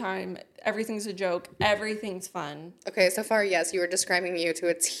drink all the time. Everything's a joke. Everything's fun. Okay, so far, yes, you were describing you to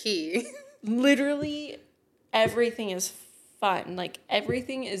a T. Literally, everything is fun. Like,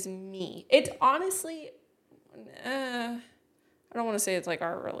 everything is me. It's honestly, I don't want to say it's like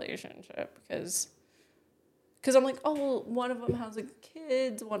our relationship because I'm like, oh, well, one of them has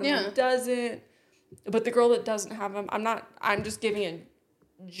kids, one of them doesn't. But the girl that doesn't have them, I'm just giving a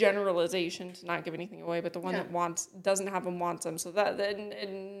generalization to not give anything away, but the one that doesn't have them wants them, so that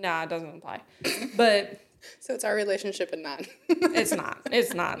it doesn't apply. But so it's our relationship and not it's not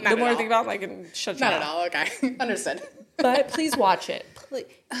the more I think about it, I can shut you not up. at all. Okay. Understood. But please watch it. It's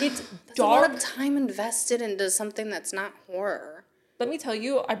that's dark. A lot of time invested into something that's not horror. Let me tell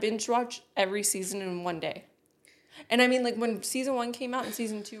you, I binge watched every season in one day. And I mean, like, when season 1 came out and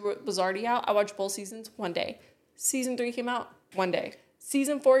season 2 was already out, I watched both seasons one day. Season 3 came out one day.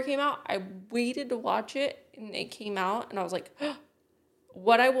 Season 4 came out. I waited to watch it, and it came out, and I was like,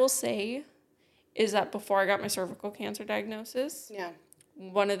 what I will say is that before I got my cervical cancer diagnosis,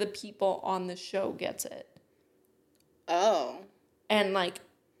 one of the people on the show gets it. Oh. And, like,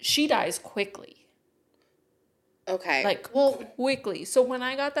 she dies quickly. Okay. Like, quickly. So when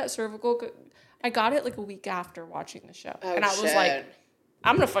I got that cervical, I got it, like, a week after watching the show. Oh, and I was like,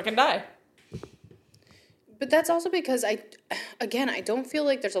 I'm going to fucking die. But that's also because I don't feel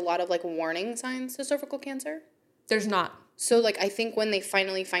like there's a lot of, like, warning signs to cervical cancer. There's not. So, like, I think when they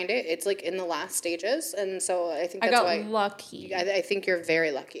finally find it, it's, like, in the last stages. And so I think that's why. I got lucky. I think you're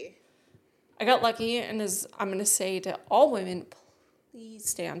very lucky. I got lucky, and as I'm going to say to all women, please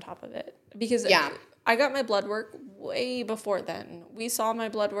stay on top of it. Because I got my blood work way before then. We saw my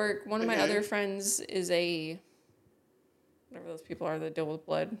blood work. One of my other friends is whatever those people are that deal with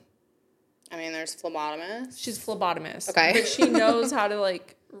blood. I mean, there's phlebotomist. She's a phlebotomist. Okay. But she knows how to,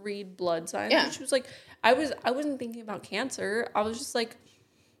 like, read blood signs. Yeah. And she was like, I wasn't thinking about cancer. I was just like,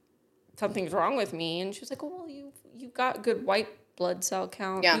 something's wrong with me. And she was like, oh, well, you've got good white blood cell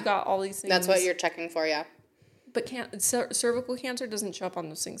count. Yeah. You got all these things. That's what you're checking for, yeah. But cervical cancer doesn't show up on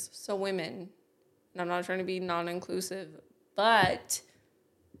those things. So women, and I'm not trying to be non-inclusive, but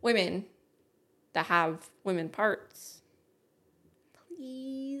women that have women parts,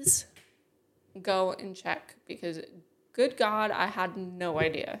 please go and check, because good God, I had no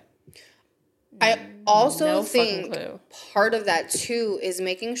idea. I also think part of that too is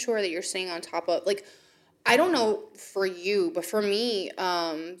making sure that you're staying on top of, like, I don't know for you, but for me,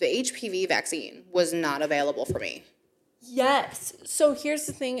 the HPV vaccine was not available for me. Yes. So here's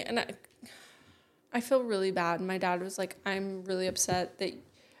the thing, and I feel really bad. My dad was like, I'm really upset that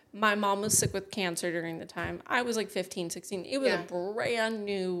my mom was sick with cancer during the time. I was like 15, 16. It was a brand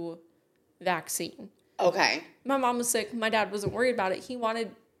new vaccine. Okay. My mom was sick. My dad wasn't worried about it.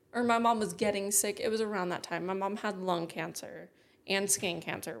 My mom was getting sick. It was around that time. My mom had lung cancer and skin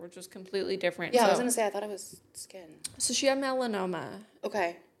cancer, which was completely different. Yeah, I was going to say, I thought it was skin. So she had melanoma.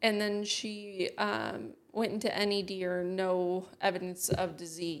 Okay. And then she went into NED, or no evidence of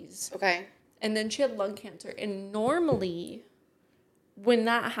disease. Okay. And then she had lung cancer. And normally, when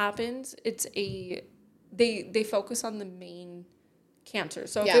that happens, it's they focus on the main cancer.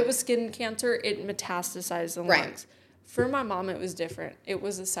 So if it was skin cancer, it metastasized the lungs. For my mom, it was different. It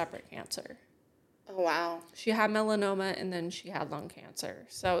was a separate cancer. Oh, wow. She had melanoma, and then she had lung cancer.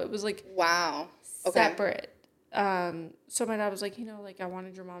 So it was like... Wow. Okay. Separate. So my dad was like, I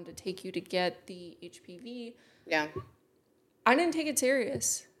wanted your mom to take you to get the HPV. Yeah. I didn't take it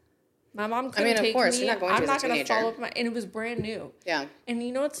serious. My mom couldn't take me. of course, you're not going to I'm as not a going to teenager. follow up and it was brand new. Yeah. And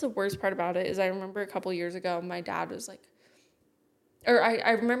you know what's the worst part about it is I remember a couple years ago, my dad was like, or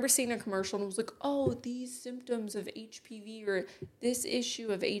I remember seeing a commercial and it was like, oh, these symptoms of HPV or this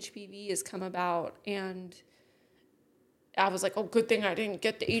issue of HPV has come about. And I was like, oh, good thing I didn't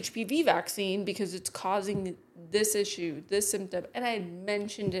get the HPV vaccine because it's causing this issue, this symptom. And I had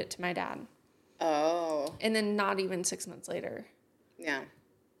mentioned it to my dad. Oh. And then not even 6 months later. Yeah.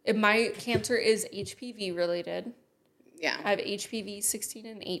 My cancer is HPV related. Yeah. I have HPV 16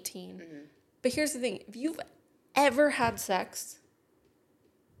 and 18. Mm-hmm. But here's the thing. If you've ever had sex,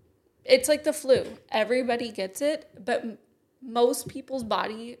 it's like the flu. Everybody gets it, but most people's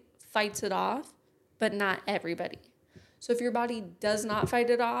body fights it off, but not everybody. So if your body does not fight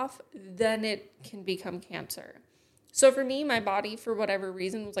it off, then it can become cancer. So for me, my body, for whatever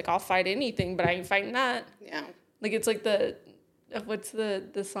reason, was like, I'll fight anything, but I ain't fighting that. Yeah. Like, it's like what's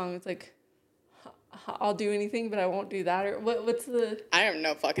the song? It's like, I'll do anything, but I won't do that. Or what's the... I have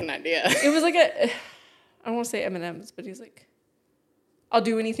no fucking idea. It was like I don't want to say Eminem's, but he's like, I'll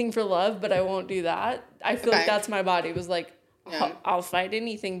do anything for love, but I won't do that. I feel like that's my body. It was like, I'll fight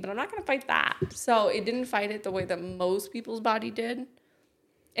anything, but I'm not going to fight that. So it didn't fight it the way that most people's body did,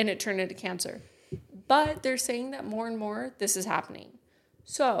 and it turned into cancer. But they're saying that more and more this is happening.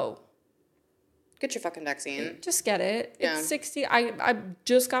 So get your fucking vaccine. Just get it. Yeah. It's 60. I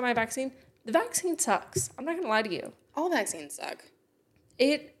just got my vaccine. The vaccine sucks. I'm not going to lie to you. All vaccines suck.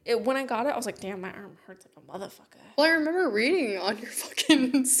 It when I got it, I was like, damn, my arm hurts like a motherfucker. Well, I remember reading on your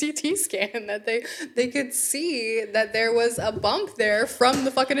fucking CT scan that they could see that there was a bump there from the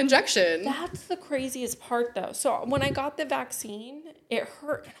fucking injection. That's the craziest part, though. So when I got the vaccine, it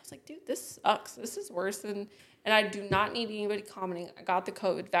hurt. And I was like, dude, this sucks. This is worse than... And I do not need anybody commenting. I got the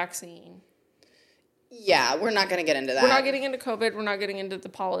COVID vaccine. Yeah, we're not going to get into that. We're not getting into COVID. We're not getting into the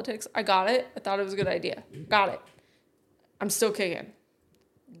politics. I got it. I thought it was a good idea. Got it. I'm still kicking.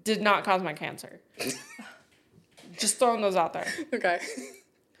 Did not cause my cancer. Just throwing those out there. Okay.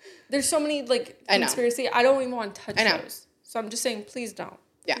 There's so many, conspiracy. I don't even want to touch those. So I'm just saying, please don't.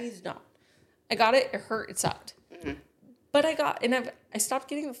 Yeah. Please don't. I got it. It hurt. It sucked. Mm-hmm. But I stopped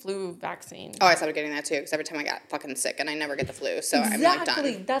getting the flu vaccine. Oh, I stopped getting that too, because every time I got fucking sick, and I never get the flu, so exactly. I'm like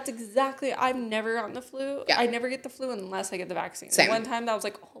done. That's exactly. I've never gotten the flu. Yeah. I never get the flu unless I get the vaccine. Same. One time I was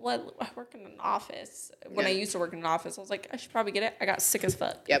like, oh, I work in an office. When I used to work in an office, I was like, I should probably get it. I got sick as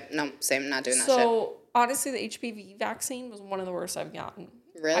fuck. Yep. No, same. Not doing that shit. So honestly, the HPV vaccine was one of the worst I've gotten.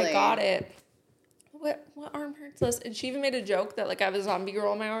 Really? I got it. What arm hurts less? And she even made a joke that I have a zombie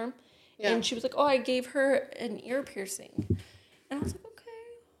girl on my arm. Yeah. And she was like, oh, I gave her an ear piercing. And I was like,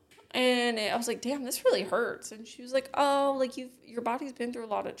 okay. And I was like, damn, this really hurts. And she was like, oh, your body's been through a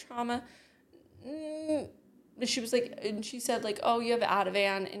lot of trauma. She was like, and she said oh, you have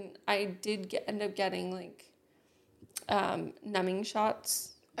Ativan. And I did end up getting numbing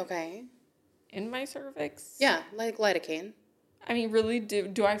shots. Okay. In my cervix. Yeah, like lidocaine. I mean, really,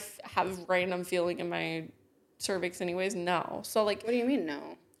 do I have random feeling in my cervix anyways? No. So what do you mean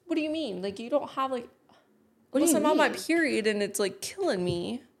no? What do you mean? You don't have What do you I'm on my mean? period and it's like killing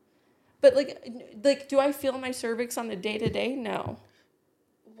me. But like, do I feel my cervix on a day-to-day? No.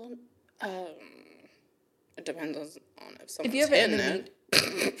 Well, it depends on if someone's If you have hitting an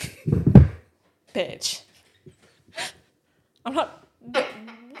it. bitch. I'm not.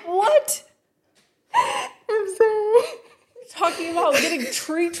 What? I'm sorry. Talking about getting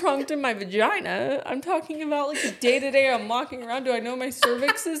tree trunked in my vagina. I'm talking about like the day to day I'm walking around. Do I know my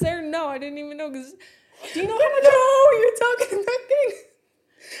cervix is there? No, I didn't even know. Cause do you know how much? No, you're talking about things.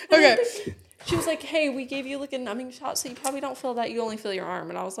 Okay. She was like, "Hey, we gave you like a numbing shot, so you probably don't feel that. You only feel your arm."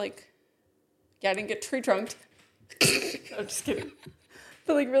 And I was like, "Yeah, I didn't get tree trunked." I'm just kidding.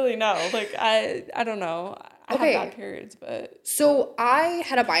 But like, really, no. Like, I don't know. I have bad periods, but So I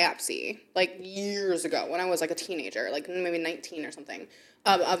had a biopsy like years ago when I was like a teenager, like maybe 19 or something,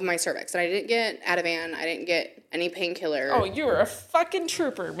 of my cervix. And I didn't get Ativan. I didn't get any painkiller. oh, you were a fucking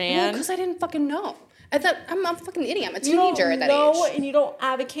trooper, man. Well, because I didn't fucking know. I thought I'm a fucking idiot. I'm a teenager at that age. And you don't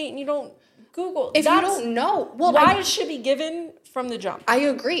advocate, and you don't Google. If you don't know, well, why it should be given from the jump. I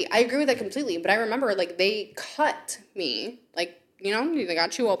agree with that completely. But I remember like they cut me, like, you know, they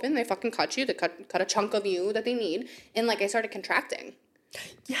got you open, they fucking cut you, they cut a chunk of you that they need, and like I started contracting.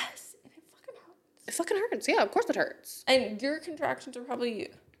 Yes, and it fucking hurts. It fucking hurts. Yeah, of course it hurts. And your contractions are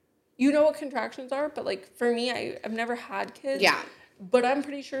probably, you know what contractions are, but like for me, I've never had kids. Yeah. But I'm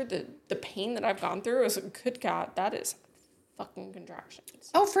pretty sure that the pain that I've gone through is a good God, that is fucking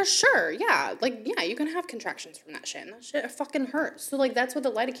contractions. Oh, for sure. Yeah. Like, yeah, you can have contractions from that shit. And that shit fucking hurts. So, like, that's what the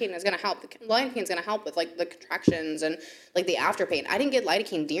lidocaine is going to help. The lidocaine is going to help with, like, the contractions and, like, the after pain. I didn't get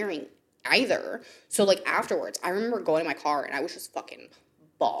lidocaine during either. So, like, afterwards, I remember going to my car and I was just fucking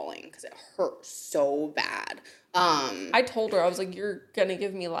bawling because it hurt so bad. I told her, I was like, you're going to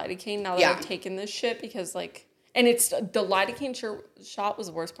give me lidocaine now that I've taken this shit because, like, and it's, the lidocaine shot was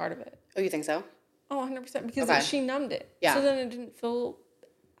the worst part of it. Oh, you think so? Oh, 100%. Because she numbed it. Yeah. So then it didn't feel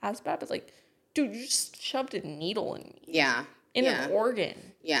as bad. But like, dude, you just shoved a needle in me. Yeah. In an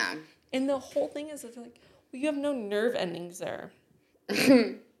organ. Yeah. And the whole thing is, it's like, well, you have no nerve endings there.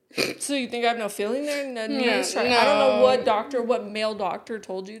 So you think I have no feeling there? No. I don't know what male doctor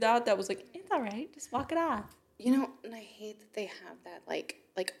told you that was like, it's all right. Just walk it off. You know, and I hate that they have that, like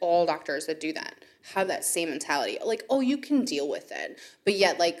all doctors that do that have that same mentality. Like, oh, you can deal with it. But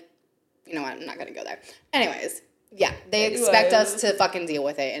yet, like, you know what? I'm not going to go there. Anyways, yeah, they expect us to fucking deal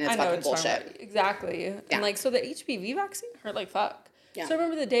with it, and it's fucking bullshit. Exactly. Yeah. And, like, so the HPV vaccine hurt like fuck. Yeah. So I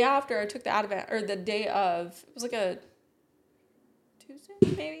remember the day after I took the Ativan, or the day of, it was like a Tuesday,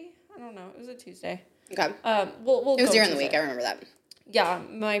 maybe? I don't know. It was a Tuesday. Okay. It was during the week. I remember that. Yeah,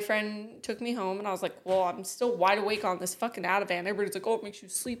 my friend took me home, and I was like, well, I'm still wide awake on this fucking Ativan. Everybody's like, oh, it makes you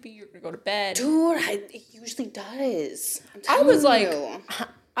sleepy. You're going to go to bed. Dude, it usually does. I was like,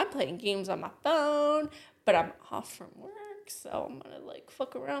 I'm playing games on my phone, but I'm off from work, so I'm going to, like,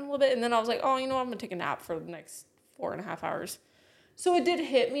 fuck around a little bit. And then I was like, oh, you know what? I'm going to take a nap for the next 4.5 hours. So it did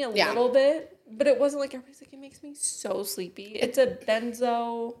hit me a little bit, but it wasn't like everybody's like, it makes me so sleepy. It's a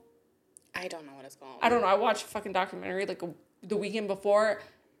benzo. I don't know what it's called. I don't know. I watched a fucking documentary, like, the weekend before,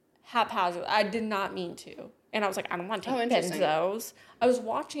 haphazard. I did not mean to. And I was like, I don't want to take benzos. I was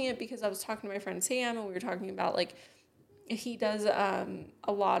watching it because I was talking to my friend Sam, and we were talking about, like, he does a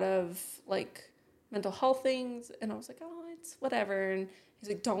lot of, like, mental health things. And I was like, oh, it's whatever. And he's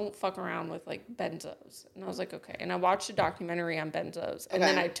like, don't fuck around with, like, benzos. And I was like, okay. And I watched a documentary on benzos. And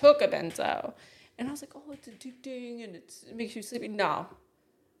then I took a benzo. And I was like, oh, it's addicting, and it makes you sleepy. No.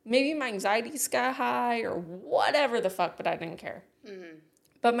 Maybe my anxiety sky high or whatever the fuck, but I didn't care. Mm-hmm.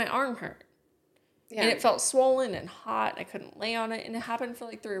 But my arm hurt. Yeah. And it felt swollen and hot. And I couldn't lay on it. And it happened for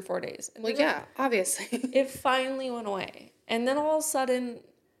like 3 or 4 days. And well, yeah, obviously. It finally went away. And then all of a sudden,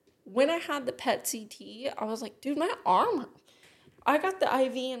 when I had the PET CT, I was like, dude, my arm hurt. I got the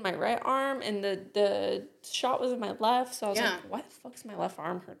IV in my right arm, and the shot was in my left. So I was like, why the fuck's my left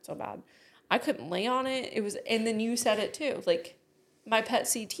arm hurt so bad? I couldn't lay on it. And then you said it too. Like, my PET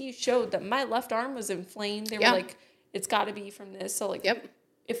CT showed that my left arm was inflamed. They were like, it's got to be from this. So, like,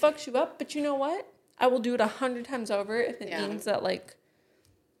 it fucks you up. But you know what? I will do it 100 times over if it means that, like,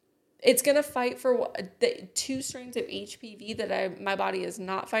 it's going to fight for the 2 strains of HPV that my body is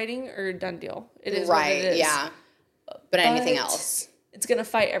not fighting, or done deal. It is what it is. Yeah. But anything else. It's going to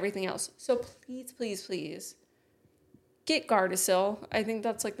fight everything else. So, please, please, please, get Gardasil. I think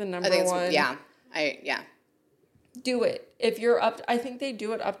that's, like, the number one. Yeah. Do it. If you're up, I think they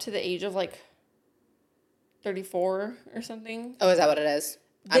do it up to the age of like 34 or something. Oh, is that what it is?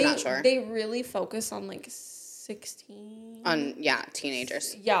 I'm not sure. They really focus on like 16. On,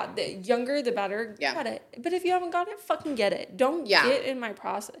 teenagers. Yeah, the younger the better. Yeah. Get it. But if you haven't got it, fucking get it. Don't get in my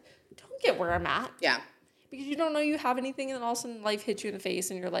process. Don't get where I'm at. Yeah. Because you don't know you have anything, and then all of a sudden life hits you in the face,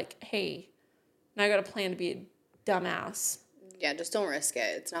 and you're like, hey, now I got a plan to be a dumbass. Yeah, just don't risk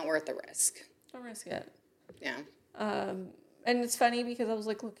it. It's not worth the risk. Don't risk it. Yeah. And it's funny because I was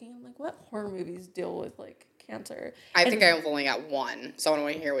like looking, I'm like, what horror movies deal with like cancer? I think I've only got one, so I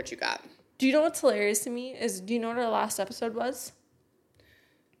want to hear what you got. Do you know what's hilarious to me is, do you know what our last episode was?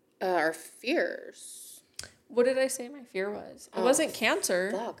 Our fears. What did I say my fear was? It wasn't cancer.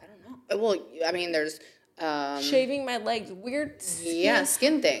 Fuck, I don't know. Well, I mean, there's... shaving my legs. Weird skin. Yeah,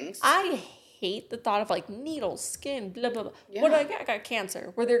 skin things. I hate the thought of like needles, skin, blah, blah, blah. Yeah. What do I got? I got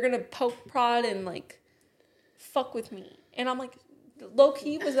cancer. Where they're going to poke, prod, and like fuck with me. And I'm like, low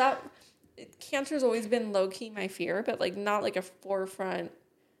key, was that... Cancer's always been low key my fear, but like not like a forefront.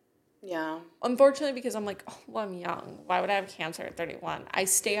 Yeah. Unfortunately, because I'm like, oh, well, I'm young. Why would I have cancer at 31? I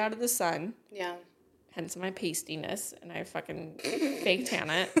stay out of the sun. Yeah. Hence my pastiness, and I fucking fake tan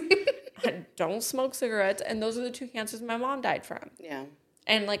it. I don't smoke cigarettes, and those are the two cancers my mom died from. Yeah.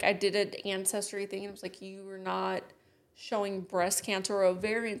 And like I did an ancestry thing, and it was like, you were not showing breast cancer or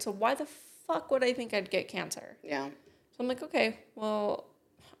ovarian, so why the fuck would I think I'd get cancer? Yeah. So I'm like, okay, well,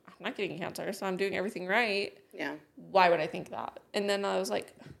 I'm not getting cancer, so I'm doing everything right. Yeah. Why would I think that? And then I was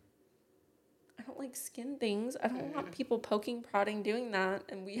like, I don't like skin things. I don't want people poking, prodding, doing that.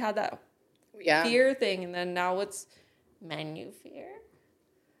 And we had that fear thing. And then now it's my new fear.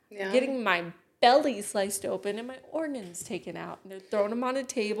 Yeah. Getting my belly sliced open and my organs taken out. And they're throwing them on a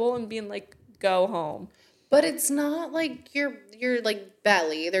table and being like, go home. But it's not like your like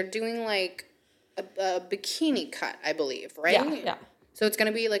belly. They're doing like a bikini cut, I believe, right? Yeah, yeah. So it's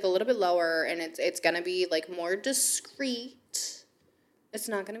gonna be like a little bit lower, and it's gonna be like more discreet. It's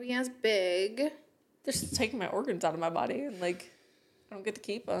not gonna be as big. They're just taking my organs out of my body, and like I don't get to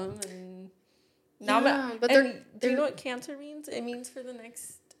keep them. And now, but do you know what cancer means? It means for the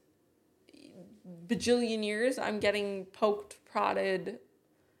next bajillion years, I'm getting poked, prodded,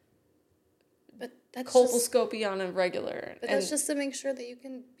 but that's colposcopy on a regular. But that's just to make sure that you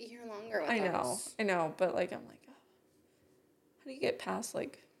can be here longer with us. I know, but like I'm like, oh, how do you get past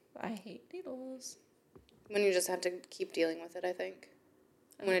like I hate needles? When you just have to keep dealing with it, I think.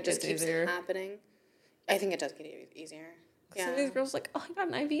 When it just keeps happening. I think it does get easier. Yeah. Some of these girls like, oh, I got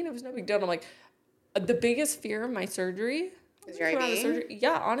an IV and it was no big deal. And I'm like, the biggest fear of my surgery is your IV?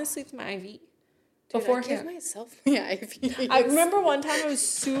 Yeah, honestly, it's my IV. Dude, beforehand. I give myself my IV. I remember one time I was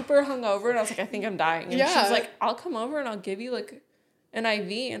super hungover and I was like, I think I'm dying. And she was like, I'll come over and I'll give you like an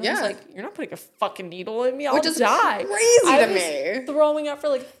IV. And I was like, you're not putting a fucking needle in me. I'll die. Crazy to me. Throwing up for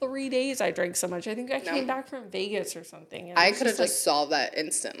like 3 days. I drank so much. I think I came back from Vegas or something. And I could have just solved that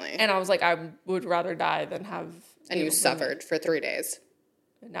instantly. And I was like, I would rather die than have. And you suffered for 3 days.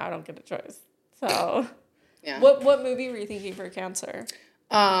 And now I don't get a choice. So, yeah. What movie were you thinking for cancer?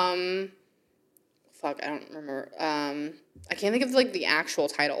 Fuck, I don't remember. I can't think of like the actual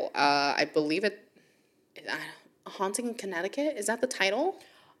title. I believe it. Haunting in Connecticut? Is that the title?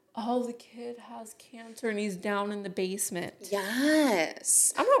 Oh, the kid has cancer and he's down in the basement.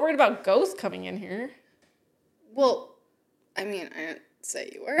 Yes. I'm not worried about ghosts coming in here. Well, I mean, I didn't say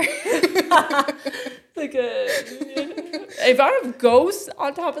you were. Like if I have ghosts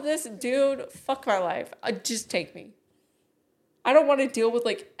on top of this, dude, fuck my life. Just take me. I don't want to deal with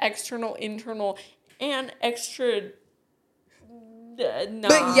like external, internal, and extra. Nah.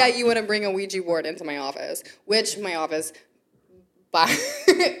 But yeah, you want to bring a Ouija board into my office, which my office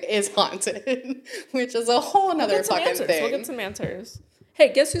is haunted, which is a whole nother fucking thing. We'll get some answers.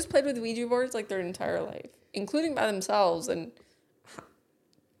 Hey, guess who's played with Ouija boards like their entire life, including by themselves, and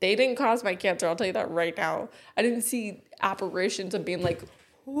they didn't cause my cancer. I'll tell you that right now. I didn't see apparitions of being like,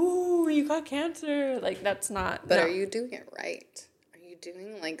 "Ooh, you got cancer." Like that's not. But are you doing it right? Are you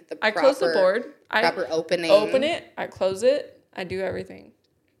doing like the proper? I close the board. Proper opening. Open it. I close it. I do everything.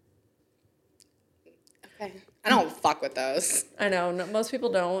 Okay. I don't fuck with those. I know. No, most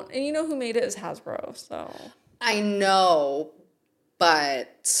people don't. And you know who made it is Hasbro, so. I know,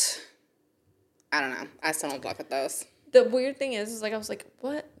 but I don't know. I still don't fuck with those. The weird thing is like, I was like,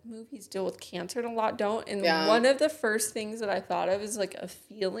 what movies deal with cancer? And a lot don't. And one of the first things that I thought of is like a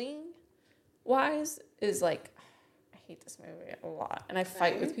feeling-wise is like, I hate this movie a lot. And I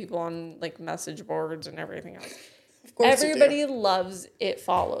fight with people on like message boards and everything else. Of course everybody loves It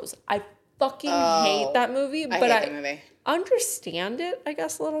Follows. I fucking hate that movie, but I understand it, I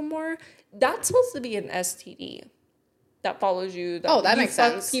guess, a little more. That's supposed to be an STD that follows you. That makes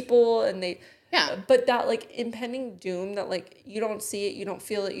sense. People and they, but that like impending doom that like you don't see it, you don't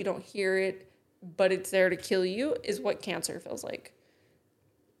feel it, you don't hear it, but it's there to kill you is what cancer feels like.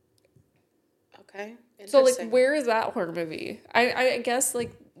 Okay. So like, where is that horror movie? I guess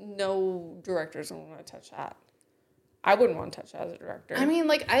like no directors don't want to touch that. I wouldn't want to touch that as a director. I mean,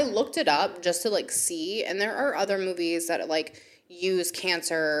 like, I looked it up just to, like, see, and there are other movies that, like, use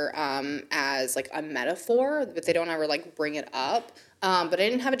cancer as, like, a metaphor, but they don't ever, like, bring it up. But I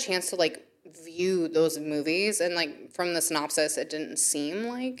didn't have a chance to, like, view those movies, and, like, from the synopsis, it didn't seem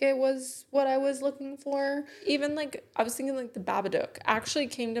like it was what I was looking for. Even, like, I was thinking, like, The Babadook actually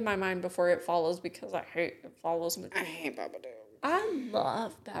came to my mind before It Follows, because I hate It Follows. I hate Babadook. I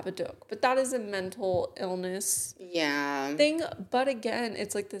love Babadook, but that is a mental illness thing. But again,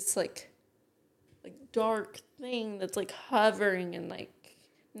 it's like this like dark thing that's like hovering, and like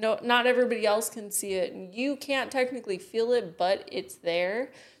no, not everybody else can see it, and you can't technically feel it, but it's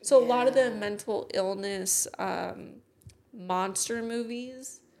there. So a lot of the mental illness monster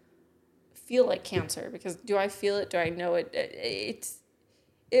movies feel like cancer, because do I feel it? Do I know it?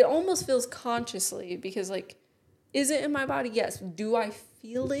 It almost feels consciously, because like, is it in my body? Yes. Do I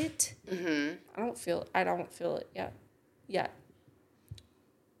feel it? Mm-hmm. I don't feel it yet.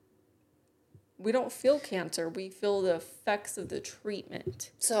 We don't feel cancer. We feel the effects of the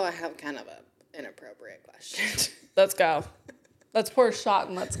treatment. So I have kind of an inappropriate question. Let's go. Let's pour a shot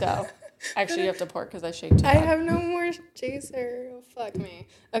and let's go. Actually, you have to pour because I shaked too I bad. have no more chaser. Oh, fuck me.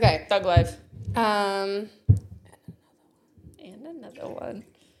 Okay. Thug Life. And another one.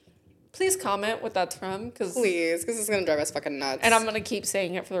 Please comment what that's from, please, because it's going to drive us fucking nuts. And I'm going to keep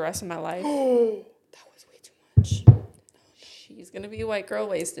saying it for the rest of my life. Oh, that was way too much. She's going to be white girl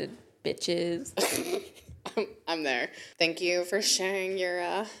wasted, bitches. I'm there. Thank you for sharing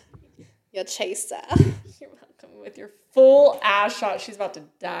your chaser. You're welcome with your full ass shot. She's about to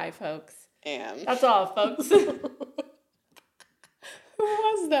die, folks. That's all, folks. Who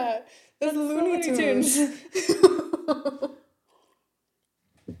was that? That's Looney Tunes.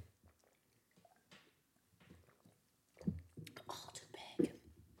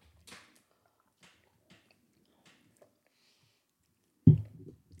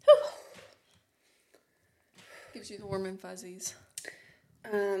 Gives you the warm and fuzzies.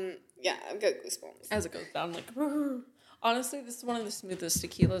 Yeah, I've got goosebumps. As it goes down, like, honestly, this is one of the smoothest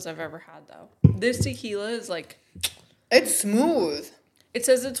tequilas I've ever had, though. This tequila is like, it's smooth. It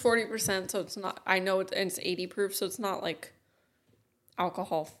says it's 40%, so it's not, I know it's 80 proof, so it's not like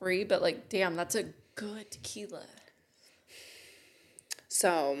alcohol free, but like, damn, that's a good tequila.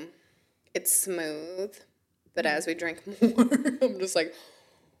 So, it's smooth, but as we drink more, I'm just like,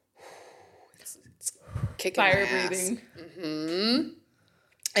 it's kicking fire my ass. breathing. Mm-hmm.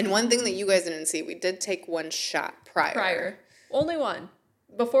 And one thing that you guys didn't see, we did take one shot prior. Only one.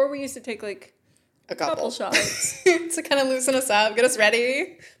 Before we used to take like a couple shots. To kind of loosen us up, get us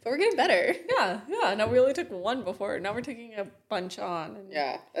ready. But we're getting better. Yeah. No, we only took one before. Now we're taking a bunch on.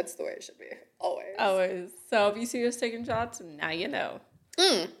 Yeah, that's the way it should be. Always. So if you see us taking shots, now you know.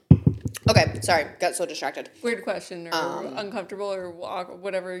 Okay, sorry. Got so distracted. Weird question, or uncomfortable, or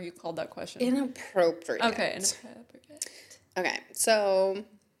whatever you called that question. Inappropriate. Okay, inappropriate. Okay, so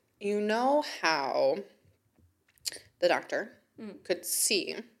you know how the doctor could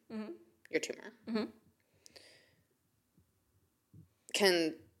see your tumor. Mm-hmm.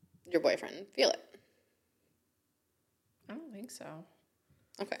 Can your boyfriend feel it? I don't think so.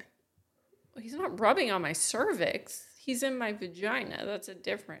 Okay. Well, he's not rubbing on my cervix. He's in my vagina. That's a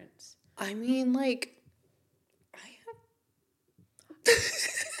difference. I mean, like,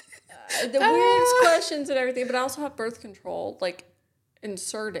 the weirdest questions and everything, but I also have birth control, like,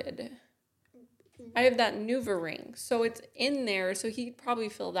 inserted. I have that NuvaRing, so it's in there, so he'd probably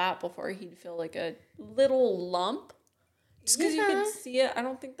feel that before he'd feel, like, a little lump. Just because you can see it, I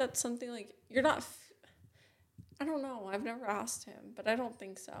don't think that's something, like, you're not... I don't know. I've never asked him, but I don't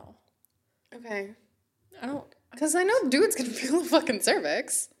think so. Okay. I don't... Because I know dudes can feel the fucking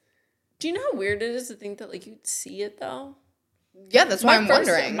cervix. Do you know how weird it is to think that, like, you'd see it, though? Yeah, that's why I'm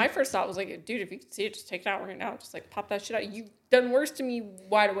wondering. My first thought was, like, dude, if you could see it, just take it out right now. Just, like, pop that shit out. You've done worse to me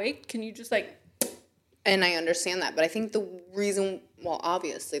wide awake. Can you just, like... And I understand that, but I think the reason... Well,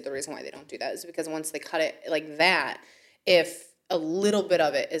 obviously, the reason why they don't do that is because once they cut it like that, if a little bit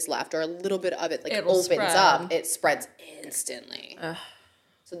of it is left or a little bit of it, like, opens up, it spreads instantly. Ugh.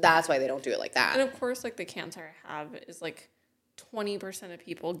 So that's why they don't do it like that. And of course, like, the cancer I have is, like, 20% of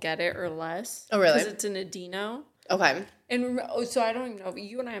people get it or less. Oh, really? Because it's an adeno. Okay. And so I don't even know,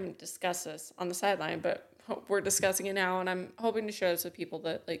 you and I haven't discussed this on the sideline, but we're discussing it now, and I'm hoping to share this with people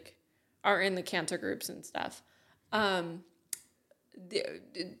that, like, are in the cancer groups and stuff. The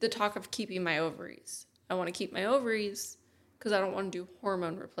talk of keeping my ovaries. I want to keep my ovaries because I don't want to do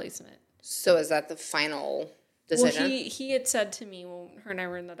hormone replacement. So is that the final decision? Well, he had said to me when her and I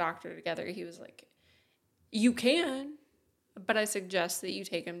were in the doctor together, he was like, you can, but I suggest that you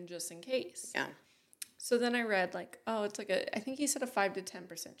take them just in case. Yeah. So then I read like, oh, it's like I think he said a 5 to 10%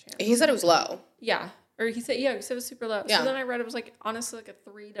 chance. He said it was low. Yeah. Or he said it was super low. Yeah. So then I read it was like honestly like a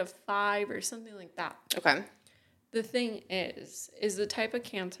 3 to 5 or something like that. Okay. The thing is the type of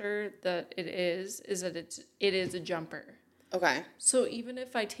cancer that it is that it is a jumper. Okay. So even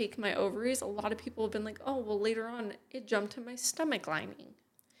if I take my ovaries, a lot of people have been like, oh, well, later on, it jumped to my stomach lining.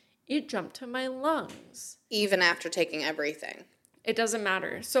 It jumped to my lungs. Even after taking everything. It doesn't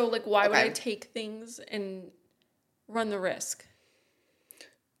matter. So, like, why would I take things and run the risk?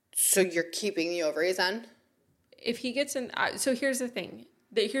 So you're keeping the ovaries on? If he gets in... so here's the thing.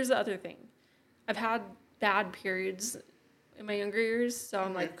 Here's the other thing. I've had bad periods in my younger years. So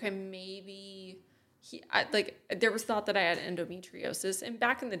I'm like, okay, maybe... there was thought that I had endometriosis. And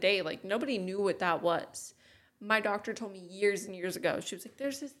back in the day, like, nobody knew what that was. My doctor told me years and years ago, she was like,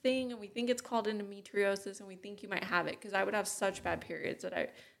 there's this thing, and we think it's called endometriosis, and we think you might have it. Because I would have such bad periods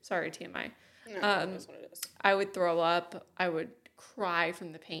that sorry, TMI. No, that's what it is. I would throw up. I would cry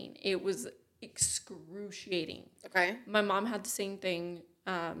from the pain. It was excruciating. Okay. My mom had the same thing.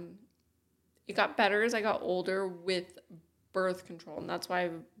 It got better as I got older with birth control, and that's why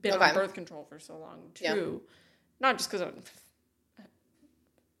I've been on birth control for so long, too. Yeah. Not just because I'm...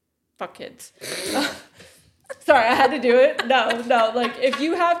 Fuck kids. Sorry, I had to do it. No. Like, if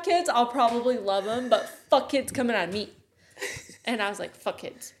you have kids, I'll probably love them, but fuck kids coming out of me. And I was like, fuck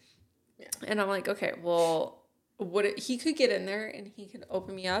kids. Yeah. And I'm like, okay, well, he could get in there and he could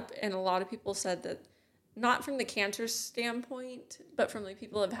open me up. And a lot of people said that, not from the cancer standpoint, but from like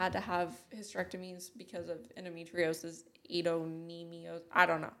people have had to have hysterectomies because of endometriosis, adenomyosis, I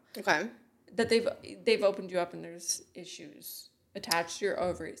don't know. Okay. That they've opened you up and there's issues attached to your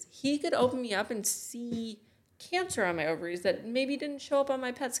ovaries. He could open me up and see cancer on my ovaries that maybe didn't show up on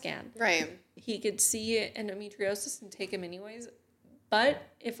my PET scan. Right. He could see endometriosis and take him anyways. But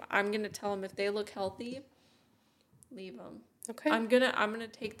if I'm going to tell him if they look healthy, leave them. Okay. I'm going to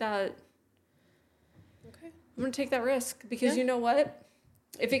take that. Okay. I'm going to take that risk because you know what?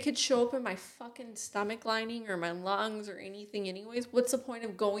 If it could show up in my fucking stomach lining or my lungs or anything anyways, what's the point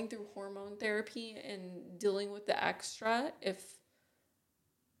of going through hormone therapy and dealing with the extra if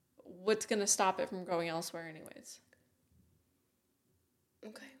what's going to stop it from going elsewhere anyways?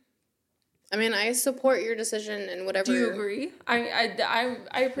 Okay. I mean, I support your decision and whatever. Do you agree? I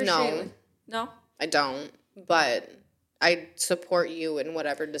appreciate it. No? I don't, but I support you in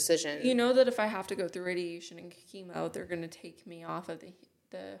whatever decision. You know that if I have to go through radiation and chemo, they're going to take me off of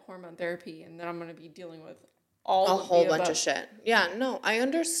the hormone therapy, and then I'm going to be dealing with a whole bunch of shit. Yeah, no, I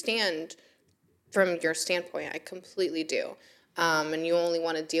understand from your standpoint. I completely do. And you only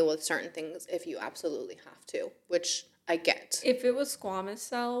want to deal with certain things if you absolutely have to, which I get. If it was squamous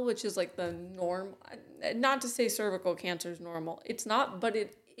cell, which is like the norm, not to say cervical cancer is normal. It's not, but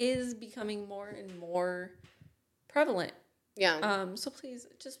it is becoming more and more prevalent. Yeah. So please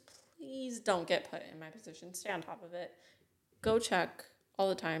don't get put in my position. Stay on top of it. Go check all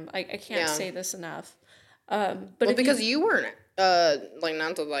the time. I can't say this enough. But because you weren't,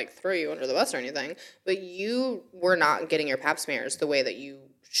 not to throw you under the bus or anything, but you were not getting your pap smears the way that you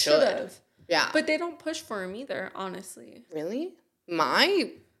should have. Yeah. But they don't push for them either, honestly. Really?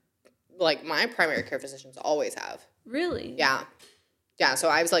 My primary care physicians always have. Really? Yeah. Yeah, so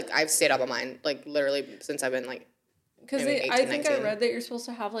I've stayed up on mine, literally since I've been, because I think 19. I read that you're supposed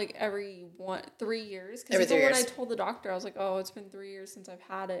to have, every 3 years. Because when I told the doctor, I was like, oh, it's been 3 years since I've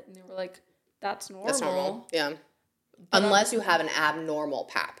had it. And they were like, that's normal. That's normal, yeah. But unless you have an abnormal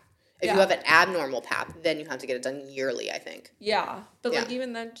pap. If you have an abnormal pap, then you have to get it done yearly, I think. Yeah. But,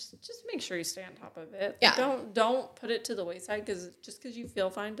 even then, just make sure you stay on top of it. Yeah. Don't put it to the wayside, because just because you feel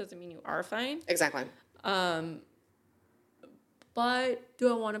fine doesn't mean you are fine. Exactly. But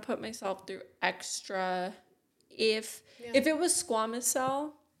do I want to put myself through extra... If it was squamous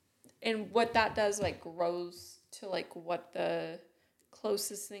cell, and what that does, grows to, what the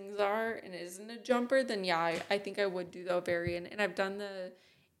closest things are, and isn't a jumper, then, I think I would do the ovarian. And I've done the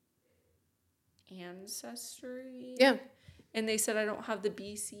ancestry. Yeah. And they said I don't have the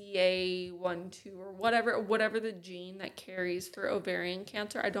BCA1, 2, or whatever the gene that carries for ovarian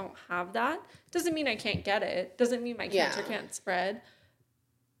cancer. I don't have that. Doesn't mean I can't get it. Doesn't mean my cancer can't spread.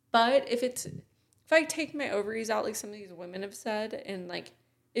 But if I take my ovaries out, like some of these women have said, and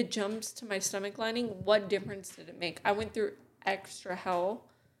it jumps to my stomach lining, what difference did it make? I went through extra hell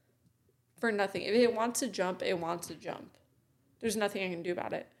for nothing. If it wants to jump, it wants to jump. There's nothing I can do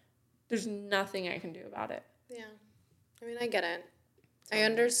about it. Yeah. I mean, I get it. I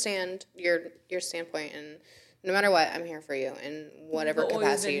understand your standpoint, and no matter what, I'm here for you in whatever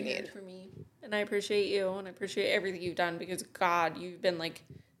capacity you need. For me, and And I appreciate you, and I appreciate everything you've done, because, God, you've been, like,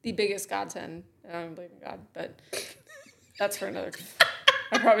 the biggest godsend. And I don't believe in God, but that's for another...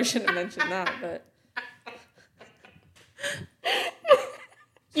 I probably shouldn't have mentioned that, but...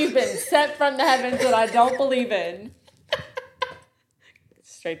 You've been sent from the heavens that I don't believe in.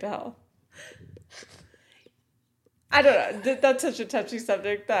 Straight to hell. I don't know. That's such a touchy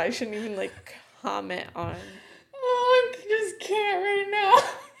subject that I shouldn't even, like, comment on. Oh, I just can't right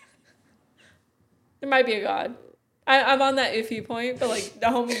now. There might be a God. I'm on that iffy point, but, like, the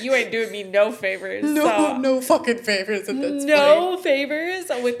homie, you ain't doing me no favors. No fucking favors at this point. No favors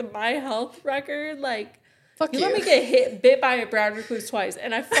with my health record. Like, Fuck you you. let me get bit by a brown recluse twice,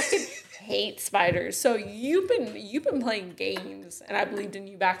 and I fucking hate spiders. So you've been playing games, and I believed in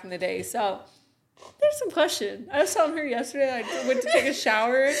you back in the day. So there's some question. I was telling her yesterday, I went to take a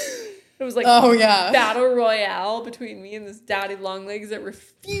shower. It was like battle royale between me and this daddy long legs that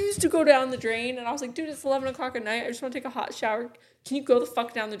refused to go down the drain. And I was like, dude, it's 11 o'clock at night. I just want to take a hot shower. Can you go the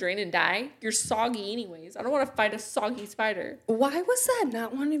fuck down the drain and die? You're soggy anyways. I don't want to fight a soggy spider. Why was that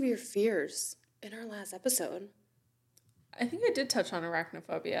not one of your fears in our last episode? I think I did touch on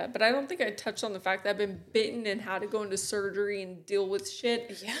arachnophobia, but I don't think I touched on the fact that I've been bitten and had to go into surgery and deal with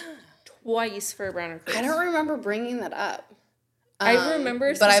shit twice for a brown recluse. I don't remember bringing that up. I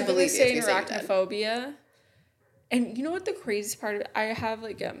remember specifically saying arachnophobia. And you know what the craziest part of it? I have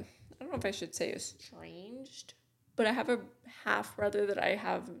like, I don't know if I should say estranged, but I have a half brother that I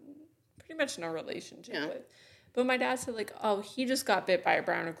have pretty much no relationship with. But my dad said, like, oh, he just got bit by a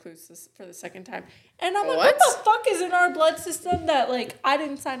brown recluse for the second time. And I'm like, what the fuck is in our blood system that, like, I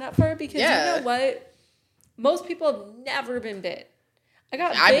didn't sign up for? Because you know what? Most people have never been bit. I've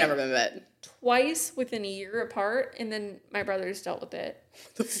never been bit. Twice within a year apart, and then my brothers dealt with it.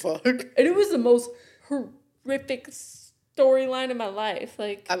 What the fuck? And it was the most horrific storyline of my life.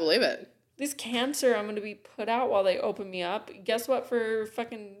 Like, I believe it. This cancer I'm going to be put out while they open me up. Guess what? For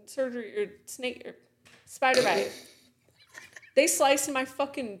fucking surgery or spider bite. They sliced my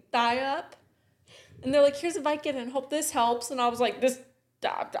fucking thigh up. And they're like, here's a Vicodin. Hope this helps. And I was like,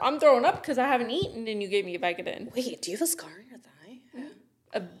 I'm throwing up because I haven't eaten and you gave me a Vicodin. Wait, do you have a scar on your thigh? Yeah.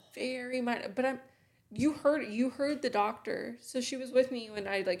 A very minor. But you heard the doctor. So she was with me when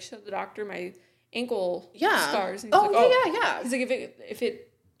I like showed the doctor my ankle scars. And he's yeah. He's like, if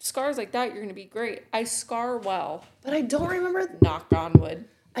it scars like that, you're going to be great. I scar well. But I don't remember. Knock on wood.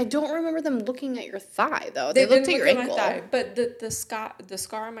 I don't remember them looking at your thigh, though. They looked at your ankle. My thigh, but the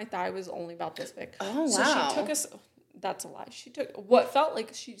scar on my thigh was only about this big. Oh, wow. So she took us... That's a lie. She took... What felt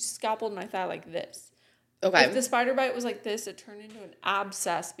like she scalpeled my thigh like this. Okay. If the spider bite was like this, it turned into an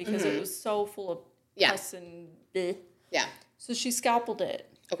abscess because it was so full of pus and... bleh. Yeah. So she scalpeled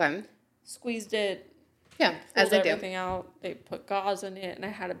it. Okay. Squeezed it. Yeah, as they do. Everything out. They put gauze in it, and I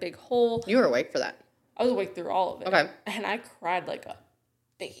had a big hole. You were awake for that. I was awake through all of it. Okay. And I cried like a...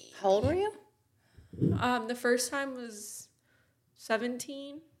 How old were you? The first time was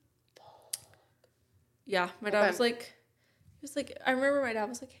 17. Yeah, my dad was like, I remember my dad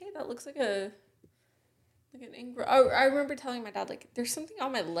was like, hey, that looks like an ingrown. I remember telling my dad, like, there's something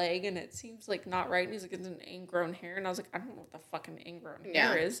on my leg and it seems like not right. And he's like, it's an ingrown hair. And I was like, I don't know what the fucking ingrown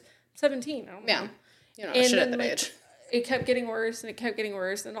hair is. I'm 17. I don't know. You know, shit at that age. It kept getting worse and it kept getting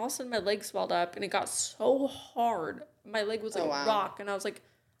worse. And all of a sudden my leg swelled up and it got so hard. My leg was like a rock. And I was like,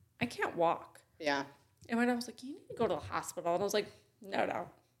 I can't walk. Yeah. And my dad was like, you need to go to the hospital. And I was like, no,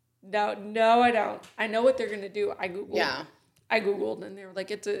 I don't. I know what they're going to do. I Googled. Yeah. I Googled and they were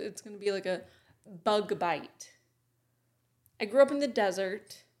like, it's going to be like a bug bite. I grew up in the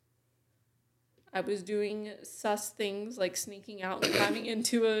desert. I was doing sus things like sneaking out and climbing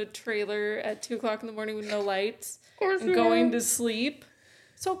into a trailer at 2 o'clock in the morning with no lights and going to sleep.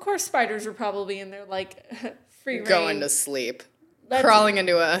 So, of course, spiders were probably in there like free reign. Going to sleep. Crawling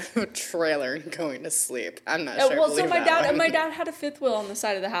into a trailer and going to sleep. I'm not sure. Well, so my dad had a fifth wheel on the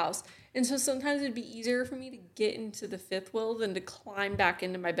side of the house. And so sometimes it'd be easier for me to get into the fifth wheel than to climb back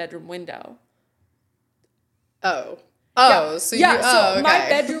into my bedroom window. So okay. My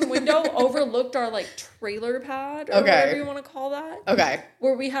bedroom window overlooked our like trailer pad or whatever you want to call that. Okay.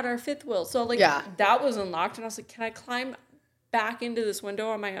 Where we had our fifth wheel. So like that was unlocked and I was like, can I climb back into this window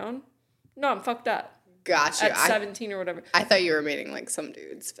on my own? No, I'm fucked up. Gotcha. At 17 or whatever. I thought you were meeting like some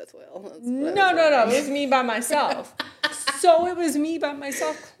dude's fifth wheel. No. It was me by myself. So it was me by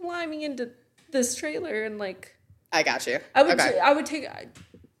myself climbing into this trailer and like. I got you. I would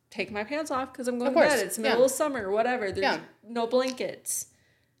take my pants off because I'm going to bed. It's middle of summer, whatever. There's no blankets.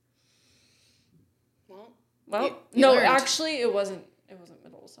 Well, no, learned. Actually, it wasn't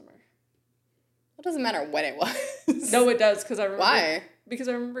middle of summer. It doesn't matter when it was. No, it does because I remember. Why? Because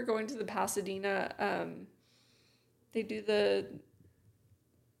I remember going to the Pasadena, they do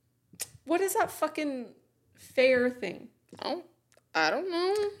what is that fucking fair thing? Oh, I don't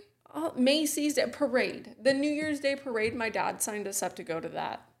know. Macy's parade. The New Year's Day parade, my dad signed us up to go to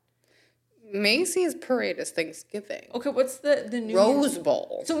that. Macy's parade is Thanksgiving. Okay, what's the New Rose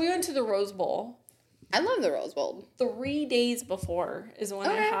Bowl. So we went to the Rose Bowl. I love the Rose Bowl. 3 days before is when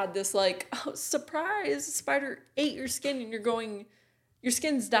I had this surprise, spider ate your skin and your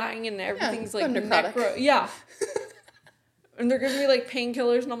skin's dying and everything's necro. Yeah. And they're giving me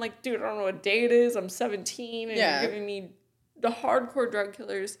painkillers and I'm like, dude, I don't know what day it is. I'm 17 and you're giving me the hardcore drug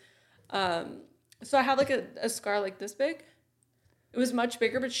killers. So I had a scar like this big. It was much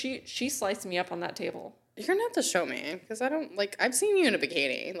bigger, but she sliced me up on that table. You're going to have to show me, because I don't, I've seen you in a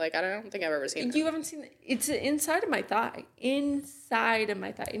bikini. I don't think I've ever seen it. You haven't seen it? It's inside of my thigh. Inside of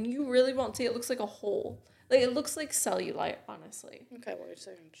my thigh. And you really won't see it. It looks like a hole. It looks like cellulite, honestly. Okay, well, you're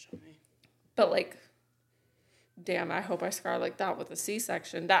still going to show me. But, damn, I hope I scar like that with a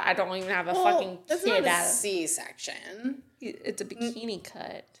C-section. That I don't even have a fucking kid. It's not a C-section. It's a bikini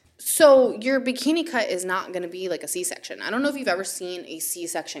cut. So your bikini cut is not going to be a C-section. I don't know if you've ever seen a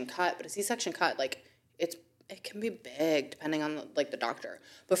C-section cut, but a C-section cut, it can be big depending on the doctor.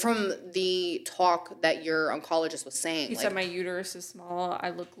 But from the talk that your oncologist was saying, he said my uterus is small. I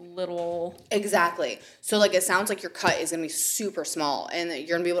look little. Exactly. So it sounds like your cut is gonna be super small, and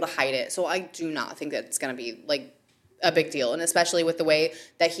you're gonna be able to hide it. So I do not think that it's gonna be a big deal, and especially with the way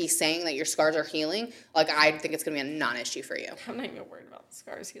that he's saying that your scars are healing. I think it's gonna be a non-issue for you. I'm not even worried about the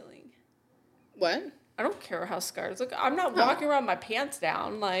scars healing. What? I don't care how scars look. I'm not walking around my pants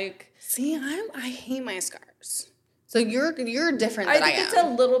down See, I hate my scars. So you're different than I am. I think it's a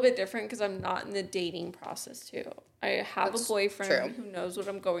little bit different because I'm not in the dating process too. I have a boyfriend who knows what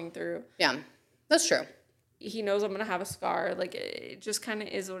I'm going through. Yeah, that's true. He knows I'm gonna have a scar. It just kind of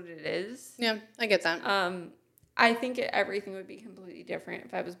is what it is. Yeah, I get that. I think everything would be completely different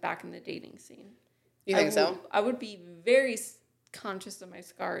if I was back in the dating scene. You think so? I would be very conscious of my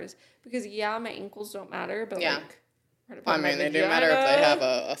scars because my ankles don't matter, but right they do matter if they have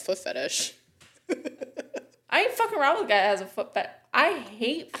a foot fetish. I ain't fucking around with a guy that has a foot fetish. I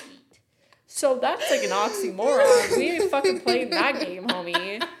hate feet, so that's an oxymoron. We ain't fucking playing that game,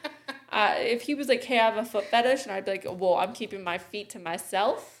 homie. If he was hey, I have a foot fetish, and I'd be well, I'm keeping my feet to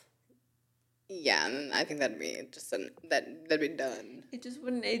myself. Yeah, and I think that'd be that'd be done. It just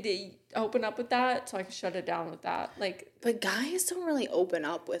wouldn't open up with that, so I could shut it down with that. But guys don't really open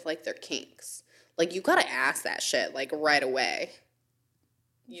up with their kinks. You gotta ask that shit right away.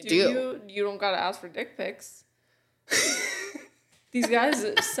 You do. You don't gotta ask for dick pics. These guys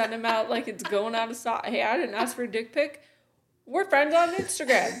send them out it's going out of stock. Hey, I didn't ask for a dick pic. We're friends on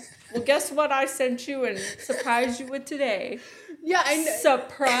Instagram. Well, guess what I sent you and surprised you with today? Yeah, I know.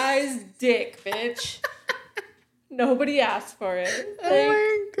 Surprise dick, bitch. Nobody asked for it. Oh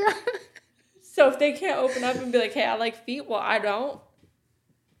my god. So if they can't open up and be hey, I like feet, well, I don't.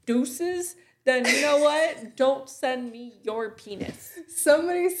 Deuces. Then you know what? Don't send me your penis.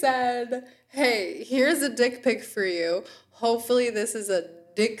 Somebody said, hey, here's a dick pic for you. Hopefully this is a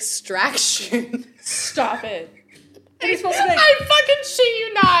dick extraction. Stop it. I fucking shit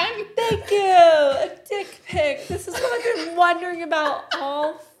you not. Thank you. A dick pic. This is what I've been wondering about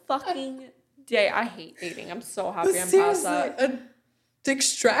all fucking day. I hate dating. I'm so happy I'm past that. A dick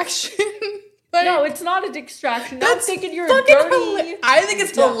extraction? No, it's not a dick extraction. I'm thinking you're a dirty. I think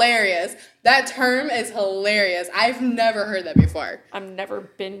it's hilarious. That term is hilarious. I've never heard that before. I've never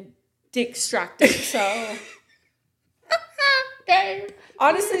been dick extracted, so. Okay.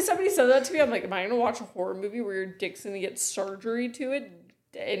 Honestly, somebody said that to me. I'm like, am I going to watch a horror movie where your dick's going to get surgery to it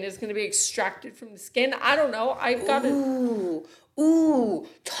and it's going to be extracted from the skin? I don't know. I've got to. Ooh.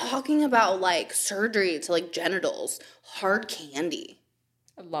 Talking about surgery to genitals. Hard candy.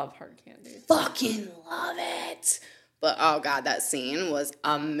 I love hard candy. Fucking love it. But, oh, God, that scene was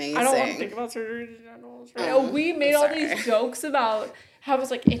amazing. I don't want to think about surgery to genitals. Right? We made all these jokes about how I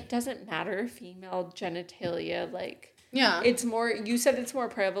was it doesn't matter female genitalia. Yeah. It's more, you said it's more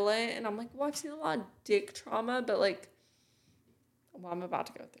prevalent. And I'm well, I've seen a lot of dick trauma, but well, I'm about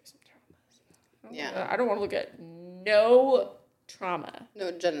to go through some trauma. I don't want to look at no trauma.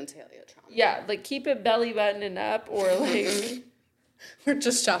 No genitalia trauma. Yeah, keep it belly buttoning up or or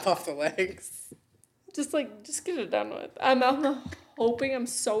just chop off the legs. Just get it done with. I'm hoping, I'm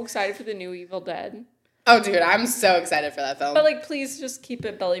so excited for the new Evil Dead. Oh, dude, I'm so excited for that film. But, please just keep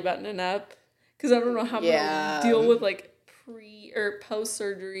it belly buttoning up. Because I don't know how I'm going to deal with, pre- or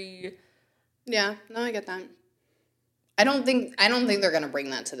post-surgery. Yeah, no, I get that. I don't think they're gonna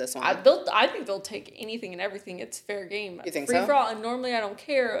bring that to this one. I think they'll take anything and everything. It's fair game. You think Free so? for all. And normally I don't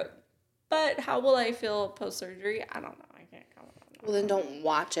care, but how will I feel post surgery? I don't know. I can't comment on that. Well, then don't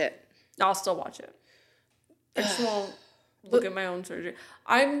watch it. I'll still watch it. I just won't look at my own surgery.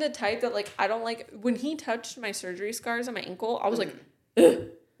 I'm the type that, like, I don't like when he touched my surgery scars on my ankle. I was like, ugh.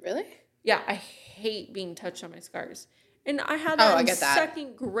 Really? Yeah, I hate being touched on my scars. And I had that in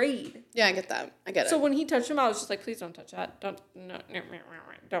second grade. Yeah, I get that. I get it. So when he touched them, I was just like, please don't touch that. Don't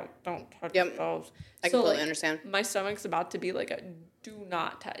touch those. I completely understand. My stomach's about to be like do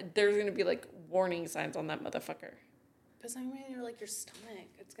not touch. There's going to be like warning signs on that motherfucker. Because I mean, you're like your stomach.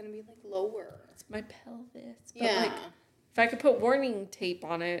 It's going to be like lower. It's my pelvis. But yeah. Like, if I could put warning tape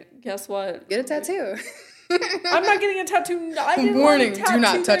on it, guess what? Get a tattoo. I'm not getting a tattoo. I didn't Warning, want a tattoo. Do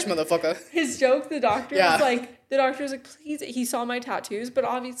not touch, motherfucker. His joke, the doctor was like, please, he saw my tattoos, but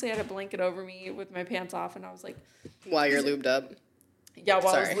obviously I had a blanket over me with my pants off, and I was like... While you're lubed up? Yeah,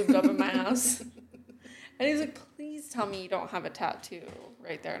 while I was lubed up in my ass. And he was like, please tell me you don't have a tattoo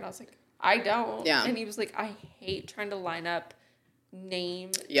right there. And I was like, I don't. Yeah. And he was like, I hate trying to line up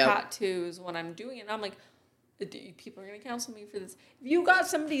tattoos when I'm doing it. And I'm like... People are going to cancel me for this. If you got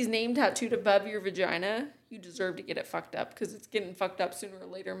somebody's name tattooed above your vagina, you deserve to get it fucked up because it's getting fucked up sooner or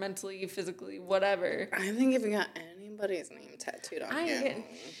later, mentally, physically, whatever. I think if you got anybody's name tattooed on you. I ain't getting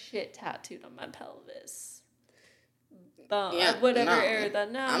shit tattooed on my pelvis. But whatever area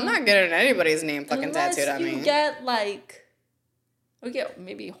no. I'm not getting anybody's name fucking tattooed on me. Unless you get like... We get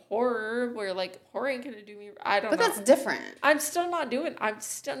maybe horror, where like horror ain't gonna do me. I don't know. But that's different. I'm still not doing.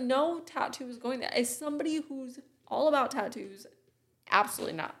 No tattoo is going there. As somebody who's all about tattoos,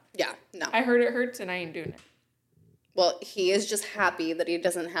 absolutely not. Yeah, no. I heard it hurts, and I ain't doing it. Well, he is just happy that he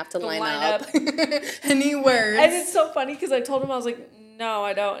doesn't have to line up any words. And it's so funny because I told him, I was like, no,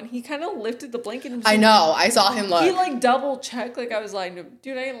 I don't. And he kind of lifted the blanket. And I know. I saw him look. He like double checked like I was lying to him.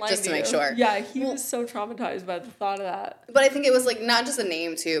 Dude, I ain't lying just to make sure. Yeah, he was so traumatized by the thought of that. But I think it was like not just a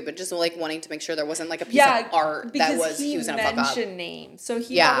name too, but just like wanting to make sure there wasn't like a piece of art that was he was gonna fuck up. Because he mentioned name, so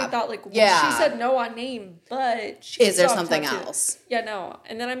he probably thought like, well, she said no on name, but she is there something else? Yeah, no.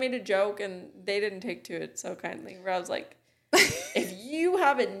 And then I made a joke, and they didn't take to it so kindly. Where I was like, if you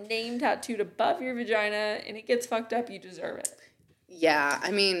have a name tattooed above your vagina and it gets fucked up, you deserve it. Yeah,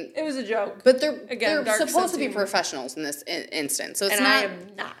 I mean... It was a joke. But they're supposed to be professionals in this instance. So it's not... I am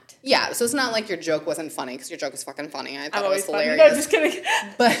not. Yeah, so it's not like your joke wasn't funny, because your joke was fucking funny. I thought it was hilarious. No, just kidding.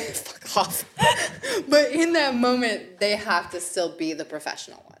 But, fuck off. But in that moment, they have to still be the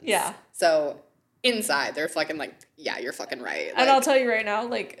professional ones. Yeah. So, inside, they're fucking like, yeah, you're fucking right. And I'll tell you right now,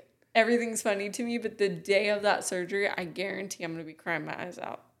 like, everything's funny to me, but the day of that surgery, I guarantee I'm going to be crying my eyes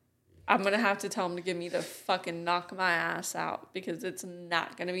out. I'm going to have to tell him to give me the fucking knock my ass out because it's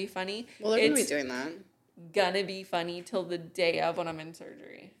not going to be funny. Well, they're going to be doing that. Going to be funny till the day of when I'm in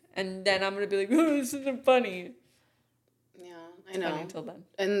surgery. And then I'm going to be like, oh, this isn't funny. Yeah, I know. Funny until then.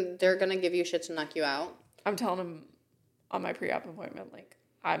 And they're going to give you shit to knock you out? I'm telling him on my pre-op appointment, like,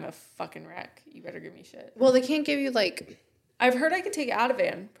 I'm a fucking wreck. You better give me shit. Well, they can't give you, like... I've heard I could take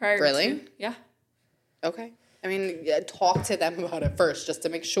Ativan prior to... Really? Yeah. Okay. I mean, talk to them about it first, just to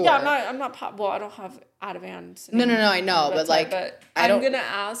make sure. Yeah, I'm not. Well, I don't have Ativan. No, I know, but like, I'm gonna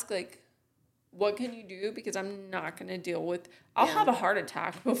ask, like, what can you do? Because I'm not gonna deal with. I'll have a heart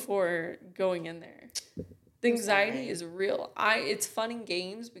attack before going in there. The anxiety is real. It's fun and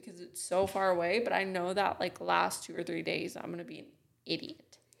games because it's so far away, but I know that like last 2 or 3 days, I'm gonna be an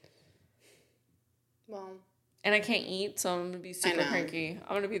idiot. Well. And I can't eat, so I'm gonna be super cranky.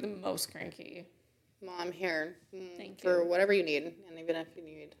 I'm gonna be the most cranky. Well, I'm here Thank for you. whatever you need. And even if you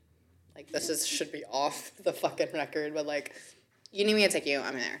need, like, should be off the fucking record, but, like, you need me to take you,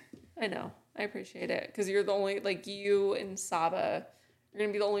 I'm there. I know. I appreciate it. Because you're the only, like, you and Saba, you're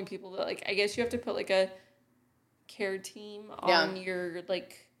going to be the only people that, like, I guess you have to put, like, a care team on your,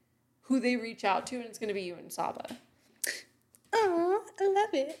 like, who they reach out to, and it's going to be you and Saba. Oh, I love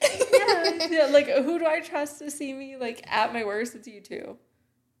it. yeah, like, who do I trust to see me, like, at my worst? It's you two.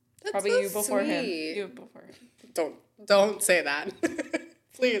 That's probably so you before sweet. him. You before him. Don't say that.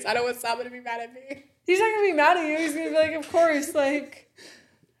 Please, I don't want Saba to be mad at me. He's not going to be mad at you. He's going to be like, of course, like...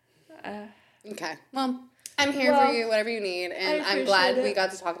 Okay. Well, I'm here for you, whatever you need. And I'm glad we got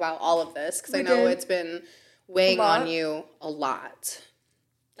to talk about all of this because I know it's been weighing on you a lot.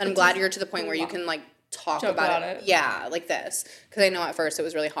 And I'm glad you're to the point where you can, like, talk about it. Yeah, like this. Because I know at first it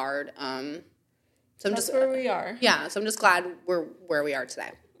was really hard. So That's where we are. Yeah, so I'm just glad we're where we are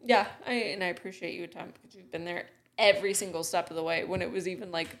today. Yeah, I appreciate you, Tom, because you've been there every single step of the way. When it was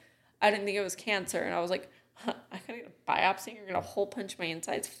even like, I didn't think it was cancer, and I was like, I gotta get a biopsy, you're gonna hole punch my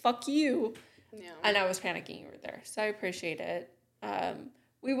insides. Fuck you. Yeah. And I was panicking you were there. So I appreciate it.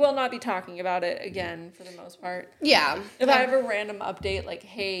 We will not be talking about it again for the most part. Yeah. If I have a random update, like,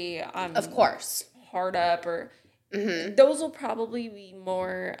 hey, I'm of course hard up, or those will probably be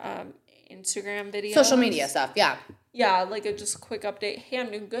more Instagram videos. social media stuff. Yeah. Yeah, like a just quick update. Hey, I'm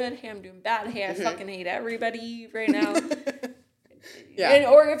doing good. Hey, I'm doing bad. Hey, I fucking hate everybody right now. Yeah.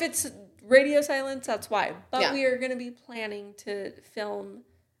 Or if it's radio silence, that's why. But Yeah. we are going to be planning to film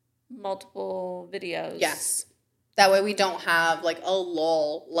multiple videos. Yes. That way we don't have, like, a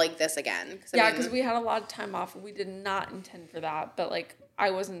lull like this again. Because we had a lot of time off, and we did not intend for that. But, like,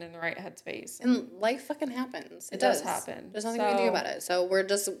 I wasn't in the right headspace. And life fucking happens. It does happen. There's nothing we can do about it. So we're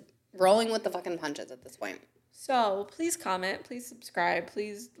just rolling with the fucking punches at this point. So please comment. Please subscribe.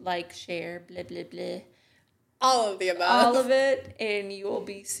 Please like, share, blah, blah, blah. All of the above. All of it. And you will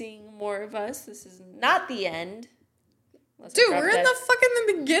be seeing more of us. This is not the end. Dude, we're in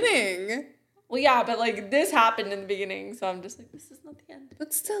the beginning. Well, yeah, but, like, this happened in the beginning, so I'm just like, this is not the end.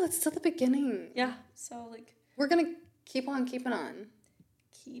 But still, it's still the beginning. Yeah, so, like... We're going to keep on keeping on.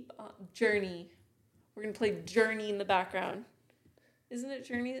 Keep on. Journey. We're going to play Journey in the background. Isn't it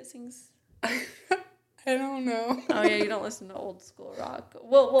Journey that sings? I don't know. Oh, yeah, you don't listen to old school rock.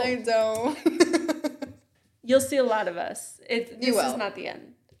 Well I don't. You'll see a lot of us. This is not the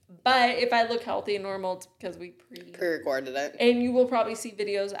end. But if I look healthy and normal, it's because we pre-recorded it. And you will probably see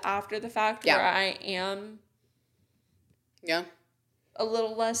videos after the fact where I am a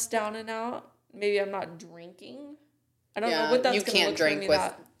little less down and out. Maybe I'm not drinking. I don't know what that's going to look like. You can't drink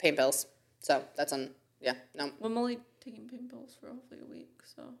with pain pills. So that's no. Well, I'm only taking pain pills for hopefully a week,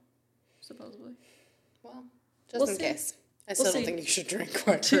 so supposedly. Well, just in case. I still don't think you should drink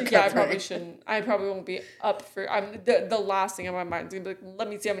much. Yeah, I probably shouldn't. I probably won't be up for... the last thing on my mind is going to be like, let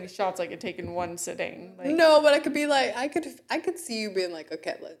me see how many shots I could take in one sitting. Like, no, but I could be like... I could see you being like,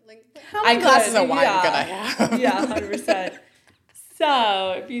 okay, like how many glasses of wine could I have? Yeah, 100%.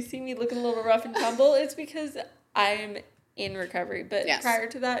 So, if you see me looking a little rough and tumble, it's because I'm in recovery. But prior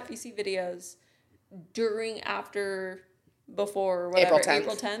to that, if you see videos during, after, before, whatever,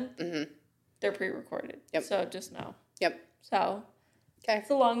 April 10th, they're pre-recorded. Yep. So, just know. Yep. So, it's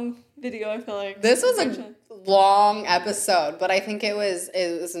a long video, I feel like. This was a long episode, but I think it was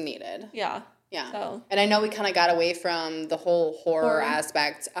needed. Yeah. Yeah. So. And I know we kind of got away from the whole horror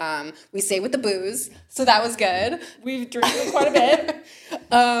aspect. We stayed with the booze, so that was good. We've drank quite a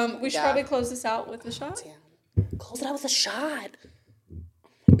bit. We should probably close this out with a shot. Damn. Close it out with a shot. Oh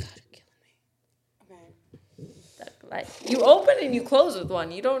my God, you're killing me. Okay. Like, you open and you close with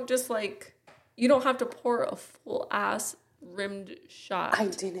one. You don't just, like... You don't have to pour a full-ass rimmed shot. I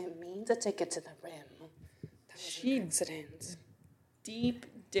didn't mean to take it to the rim. That was an accident. Deep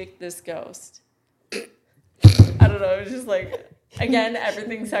dick this ghost. I don't know. It's just like, again,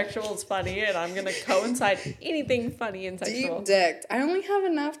 everything sexual is funny, and I'm going to coincide anything funny and sexual. Deep dick. I only have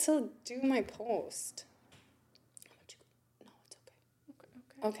enough to do my post. No, it's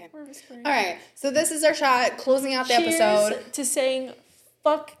okay. Okay. All right. So this is our shot, closing out the episode. To saying...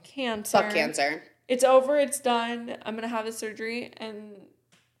 Fuck cancer. Fuck cancer. It's over. It's done. I'm going to have the surgery, and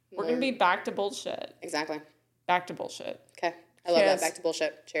we're going to be back to bullshit. Exactly. Back to bullshit. Okay. I love that. Back to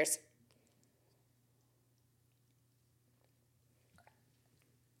bullshit. Cheers.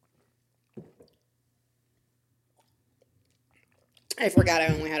 I forgot I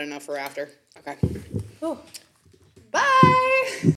only had enough for after. Okay. Oh. Bye.